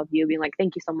 of you being like,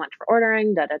 thank you so much for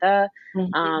ordering, They're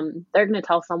going to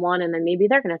tell someone, and then maybe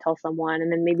they're going to tell someone, and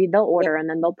then maybe they'll order, and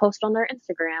then they'll post on their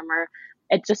Instagram, or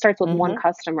it just starts with one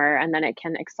customer, and then it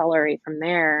can accelerate from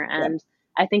there. And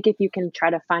I think if you can try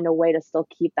to find a way to still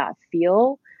keep that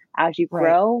feel as you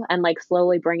grow and like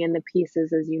slowly bring in the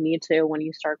pieces as you need to when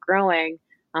you start growing,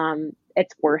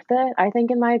 it's worth it, I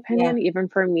think, in my opinion. Even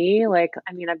for me, like,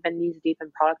 I mean, I've been knees deep in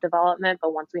product development,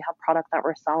 but once we have product that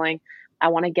we're selling, I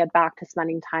want to get back to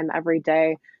spending time every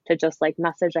day to just like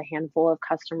message a handful of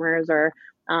customers, or,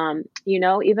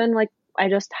 even like I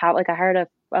just have like I hired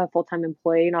a full-time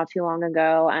employee not too long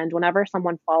ago. And whenever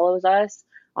someone follows us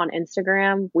on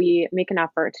Instagram, we make an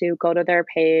effort to go to their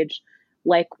page,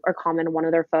 like or comment on one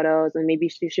of their photos, and maybe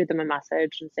shoot them a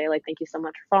message and say like, thank you so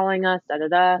much for following us,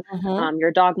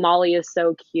 your dog Molly is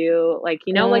so cute, like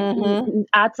like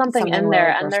add something in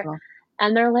there, really,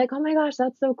 and they're like, oh my gosh,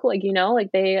 that's so cool, like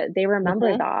like they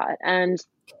remember that. And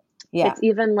it's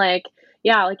even like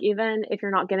even if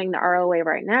you're not getting the ROI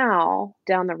right now,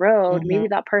 down the road, maybe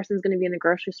that person's going to be in the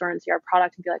grocery store and see our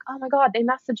product and be like, oh my god, they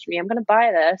messaged me, I'm going to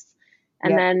buy this.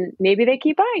 And then maybe they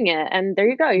keep buying it, and there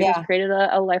you go. You just created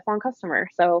a lifelong customer.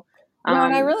 So, and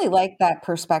I really like that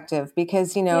perspective,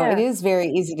 because, it is very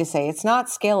easy to say it's not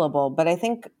scalable, but I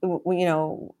think,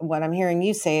 what I'm hearing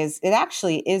you say is it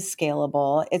actually is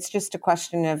scalable. It's just a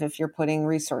question of if you're putting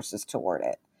resources toward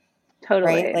it.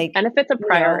 Totally. Right? Like, and if it's a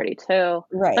priority too.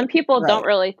 Right. Some people don't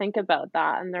really think about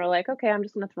that, and they're like, okay, I'm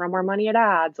just going to throw more money at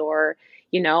ads, or,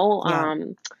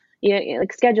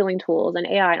 like scheduling tools and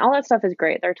AI and all that stuff is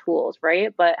great. They're tools,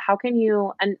 right? But how can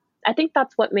you, and I think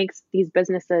that's what makes these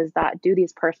businesses that do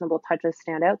these personable touches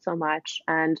stand out so much.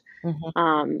 And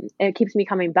it keeps me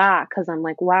coming back, because I'm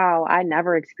like, wow, I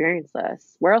never experienced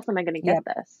this. Where else am I going to get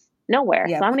this? Nowhere.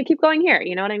 So I'm going to keep going here.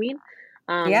 You know what I mean?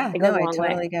 I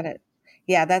totally get it.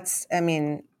 Yeah,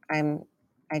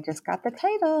 I just got the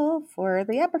title for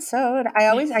the episode.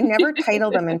 I never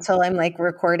title them until I'm like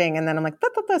recording, and then I'm like,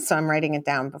 so I'm writing it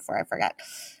down before I forget.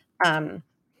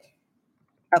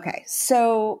 Okay.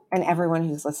 So, and everyone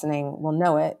who's listening will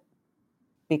know it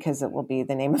because it will be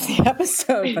the name of the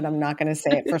episode, but I'm not going to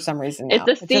say it for some reason now.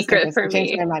 It's a secret for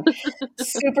me. My mind.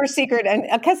 Super secret. And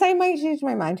because I might change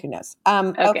my mind, who knows?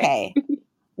 Okay.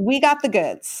 We got the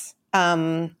goods.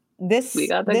 We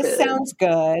got the This goods. sounds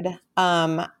good.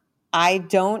 I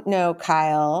don't know,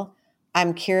 Kyle.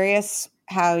 I'm curious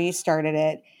how you started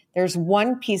it. There's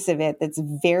one piece of it that's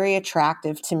very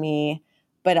attractive to me,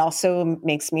 but also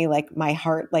makes me like my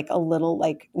heart like a little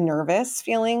like nervous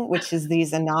feeling, which is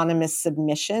these anonymous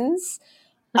submissions.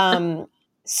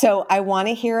 So I want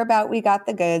to hear about We Got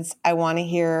the Goods. I want to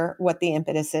hear what the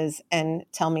impetus is, and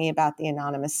tell me about the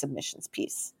anonymous submissions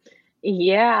piece.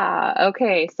 Yeah.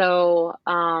 Okay. So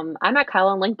I met Kyle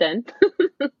on LinkedIn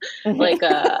like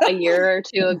a year or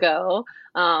two ago.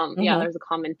 Yeah, Mhm. there's a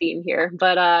common theme here.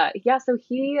 But yeah, so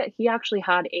he actually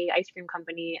had a ice cream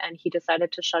company and he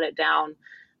decided to shut it down.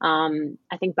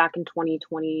 I think back in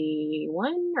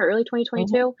 2021 or early Mhm.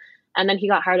 2022. And then he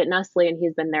got hired at Nestle and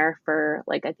he's been there for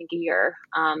like I think a year.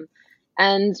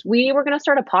 And we were going to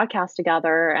start a podcast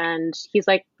together. And he's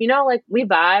like, like we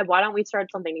vibe. Why don't we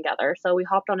start something together? So we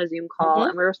hopped on a Zoom call Mhm.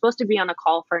 and we were supposed to be on a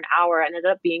call for an hour and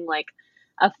ended up being like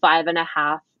a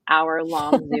 5.5 hour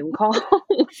long Zoom call.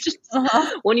 Which is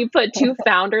Uh-huh. when you put two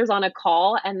founders on a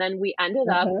call. And then we ended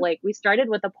up Uh-huh. like, we started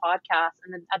with a podcast.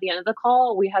 And then at the end of the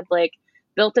call, we had like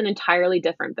built an entirely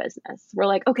different business. We're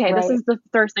like, okay, this Right. is the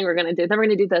first thing we're going to do. Then we're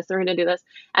going to do this. Then we're going to do this.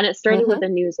 And it started with Mhm. a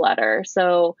newsletter.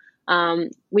 So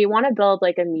we want to build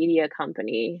like a media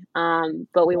company,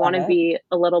 but we want Love to it. be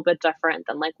a little bit different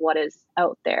than like what is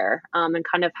out there, and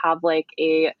kind of have like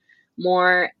a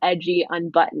more edgy,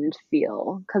 unbuttoned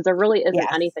feel because there really isn't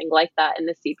Yes. anything like that in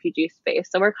the CPG space.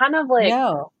 So we're kind of like,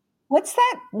 No. What's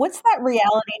that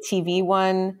reality TV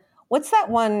one? What's that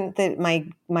one that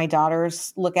my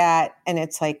daughters look at, and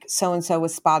it's like so and so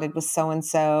was spotted with so and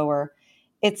so, or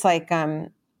it's like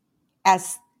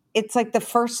as it's like the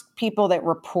first people that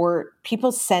report,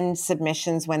 people send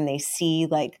submissions when they see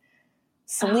like oh,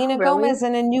 Selena really? Gomez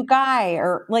and a new guy,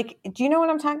 or like, do you know what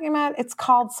I'm talking about? It's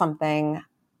called something.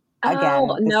 Oh, Again,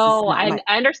 this is no, not my.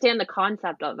 I understand the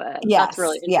concept of it. That's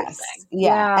really Yes, yes, interesting.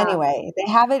 yeah. Yeah. Anyway, they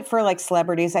have it for like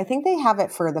celebrities. I think they have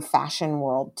it for the fashion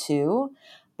world too,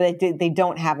 but they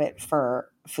don't have it for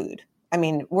food. I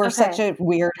mean, we're such Okay. a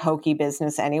weird, hokey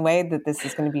business anyway that this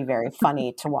is going to be very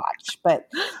funny to watch. But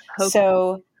Okay.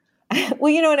 so,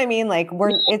 well, you know what I mean? Like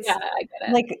Yeah, it's yeah, I get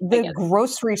it. like I the get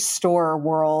grocery store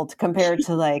world compared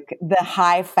to like the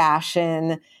high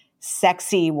fashion,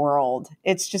 sexy world.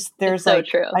 It's just, it. It's there's so like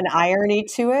true. an irony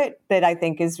to it that I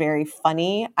think is very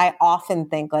funny. I often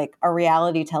think like a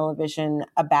reality television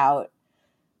about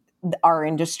our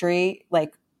industry,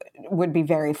 like, would be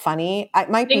very funny.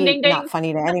 It might Ding, be ding, not ding.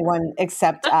 funny to anyone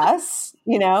except us,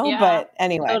 you know, Yeah, but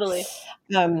anyway. totally.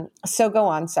 So go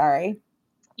on. Sorry.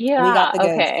 We got Yeah, the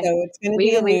goods. okay. So it's going to be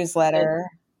We a we did. newsletter.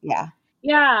 Yeah.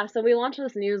 Yeah, so we launched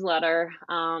this newsletter,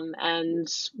 and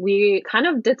we kind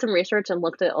of did some research and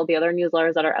looked at all the other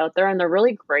newsletters that are out there, and they're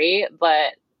really great,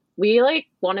 but we like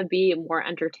want to be more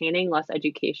entertaining, less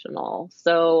educational.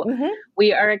 So Hmm.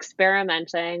 we are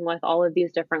experimenting with all of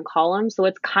these different columns. So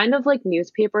it's kind of like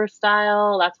newspaper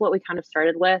style. That's what we kind of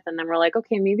started with, and then we're like,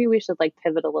 okay, maybe we should like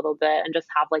pivot a little bit and just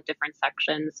have like different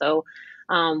sections. So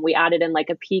we added in like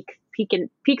a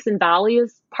peaks and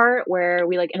valleys part where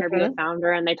we like interview a Hmm.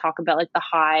 founder and they talk about like the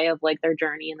high of like their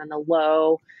journey and then the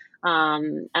low.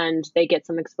 And they get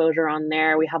some exposure on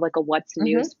there. We have like a what's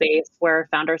new Hmm. space where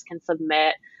founders can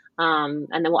submit. And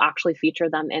then we'll actually feature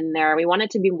them in there. We want it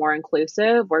to be more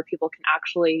inclusive where people can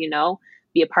actually,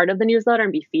 be a part of the newsletter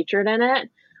and be featured in it.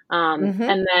 Hmm.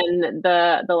 And then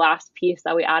the last piece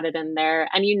that we added in there,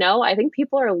 and I think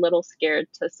people are a little scared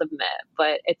to submit,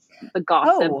 but it's the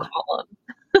gossip Oh, column.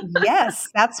 yes.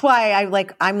 That's why I'm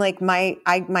like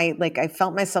I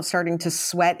felt myself starting to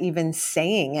sweat even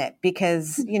saying it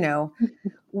because,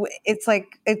 it's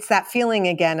like, it's that feeling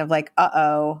again of like,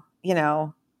 uh-oh,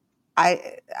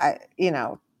 I,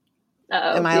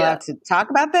 Oh, am I yeah. allowed to talk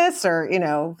about this or,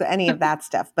 any of that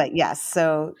stuff? But yes.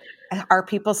 So are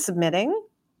people submitting?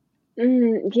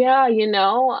 Yeah,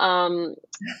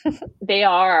 they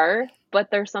are, but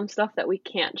there's some stuff that we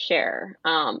can't share.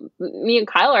 Me and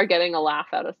Kyle are getting a laugh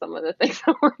out of some of the things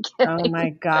that we're Oh getting,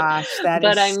 my but gosh. That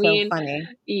but is I so mean, funny.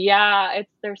 yeah,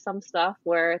 there's some stuff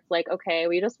where it's like, okay,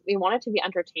 we want it to be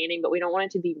entertaining, but we don't want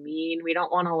it to be mean. We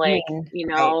don't want to like, Mean.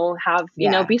 Right. have,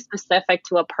 Yeah. be specific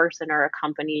to a person or a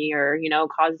company or,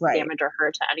 cause Right. damage or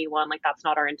hurt to anyone. Like that's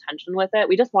not our intention with it.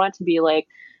 We just want it to be like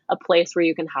a place where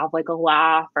you can have like a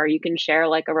laugh or you can share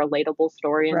like a relatable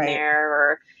story in Right. there,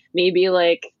 or maybe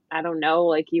like, I don't know,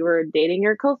 like you were dating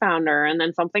your co-founder and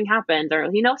then something happened or,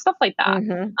 stuff like that.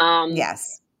 Hmm. Um,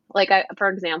 Yes. like for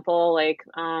example, like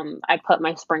I put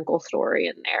my sprinkle story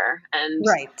in there, and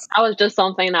Right. that was just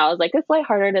something that was like, it's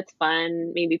lighthearted, it's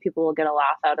fun, maybe people will get a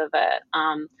laugh out of it.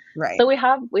 Right. So we've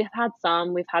had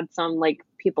some like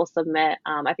people submit.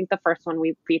 I think the first one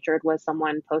we featured was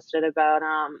someone posted about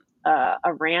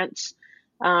a rant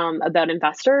about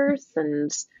investors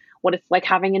and what it's like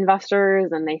having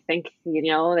investors, and they think,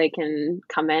 they can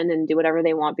come in and do whatever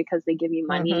they want because they give you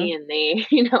money and they,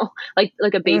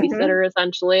 like a babysitter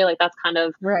essentially. Like that's kind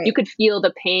of, you could feel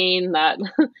the pain that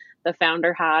the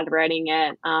founder had writing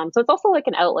it. So it's also like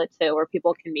an outlet too, where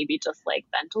people can maybe just like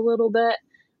vent a little bit.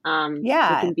 There's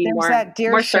that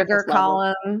Dear Sugar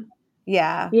column.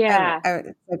 Yeah.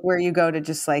 It's like where you go to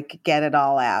just like get it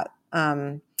all out.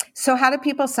 So how do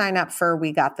people sign up for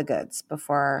We Got the Goods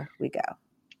before we go?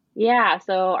 Yeah,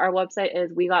 so our website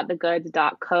is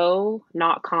wegotthegoods.co,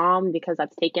 not com, because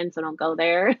that's taken, so don't go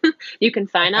there. You can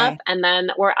sign up, and then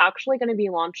we're actually going to be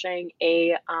launching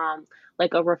a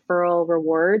like a referral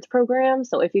rewards program.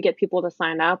 So if you get people to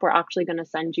sign up, we're actually going to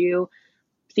send you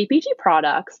CPG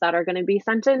products that are going to be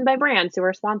sent in by brands who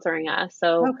are sponsoring us.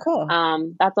 So cool.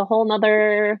 That's a whole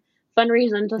nother fun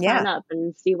reason to sign up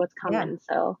and see what's coming.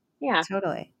 So yeah,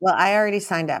 totally. Well, I already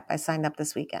signed up. I signed up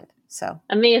this weekend. So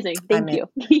amazing. Thank you.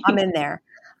 I'm in there.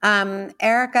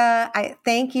 Erica, I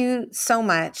thank you so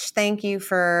much. Thank you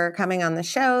for coming on the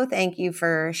show. Thank you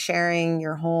for sharing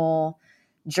your whole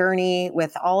journey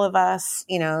with all of us.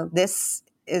 This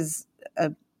is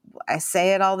I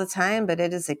say it all the time, but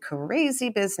it is a crazy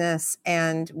business,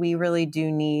 and we really do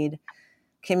need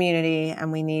community,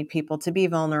 and we need people to be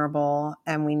vulnerable,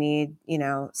 and we need,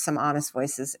 some honest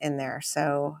voices in there.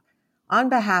 So on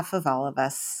behalf of all of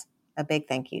us, a big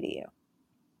thank you to you.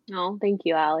 Oh, thank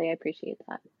you, Allie. I appreciate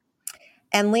that.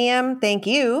 And Liam, thank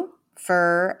you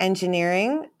for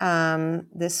engineering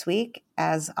this week.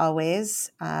 As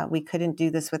always, we couldn't do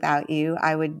this without you.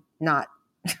 I would not.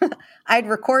 I'd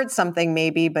record something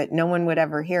maybe, but no one would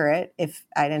ever hear it if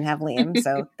I didn't have Liam.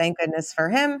 So thank goodness for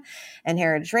him and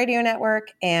Heritage Radio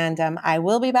Network. And I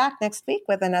will be back next week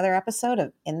with another episode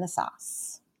of In the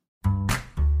Sauce.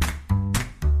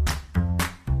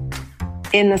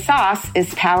 In the Sauce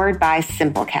is powered by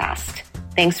Simplecast.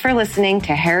 Thanks for listening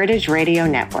to Heritage Radio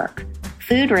Network,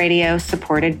 food radio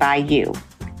supported by you.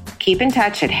 Keep in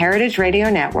touch at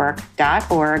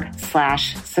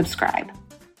heritageradionetwork.org/subscribe.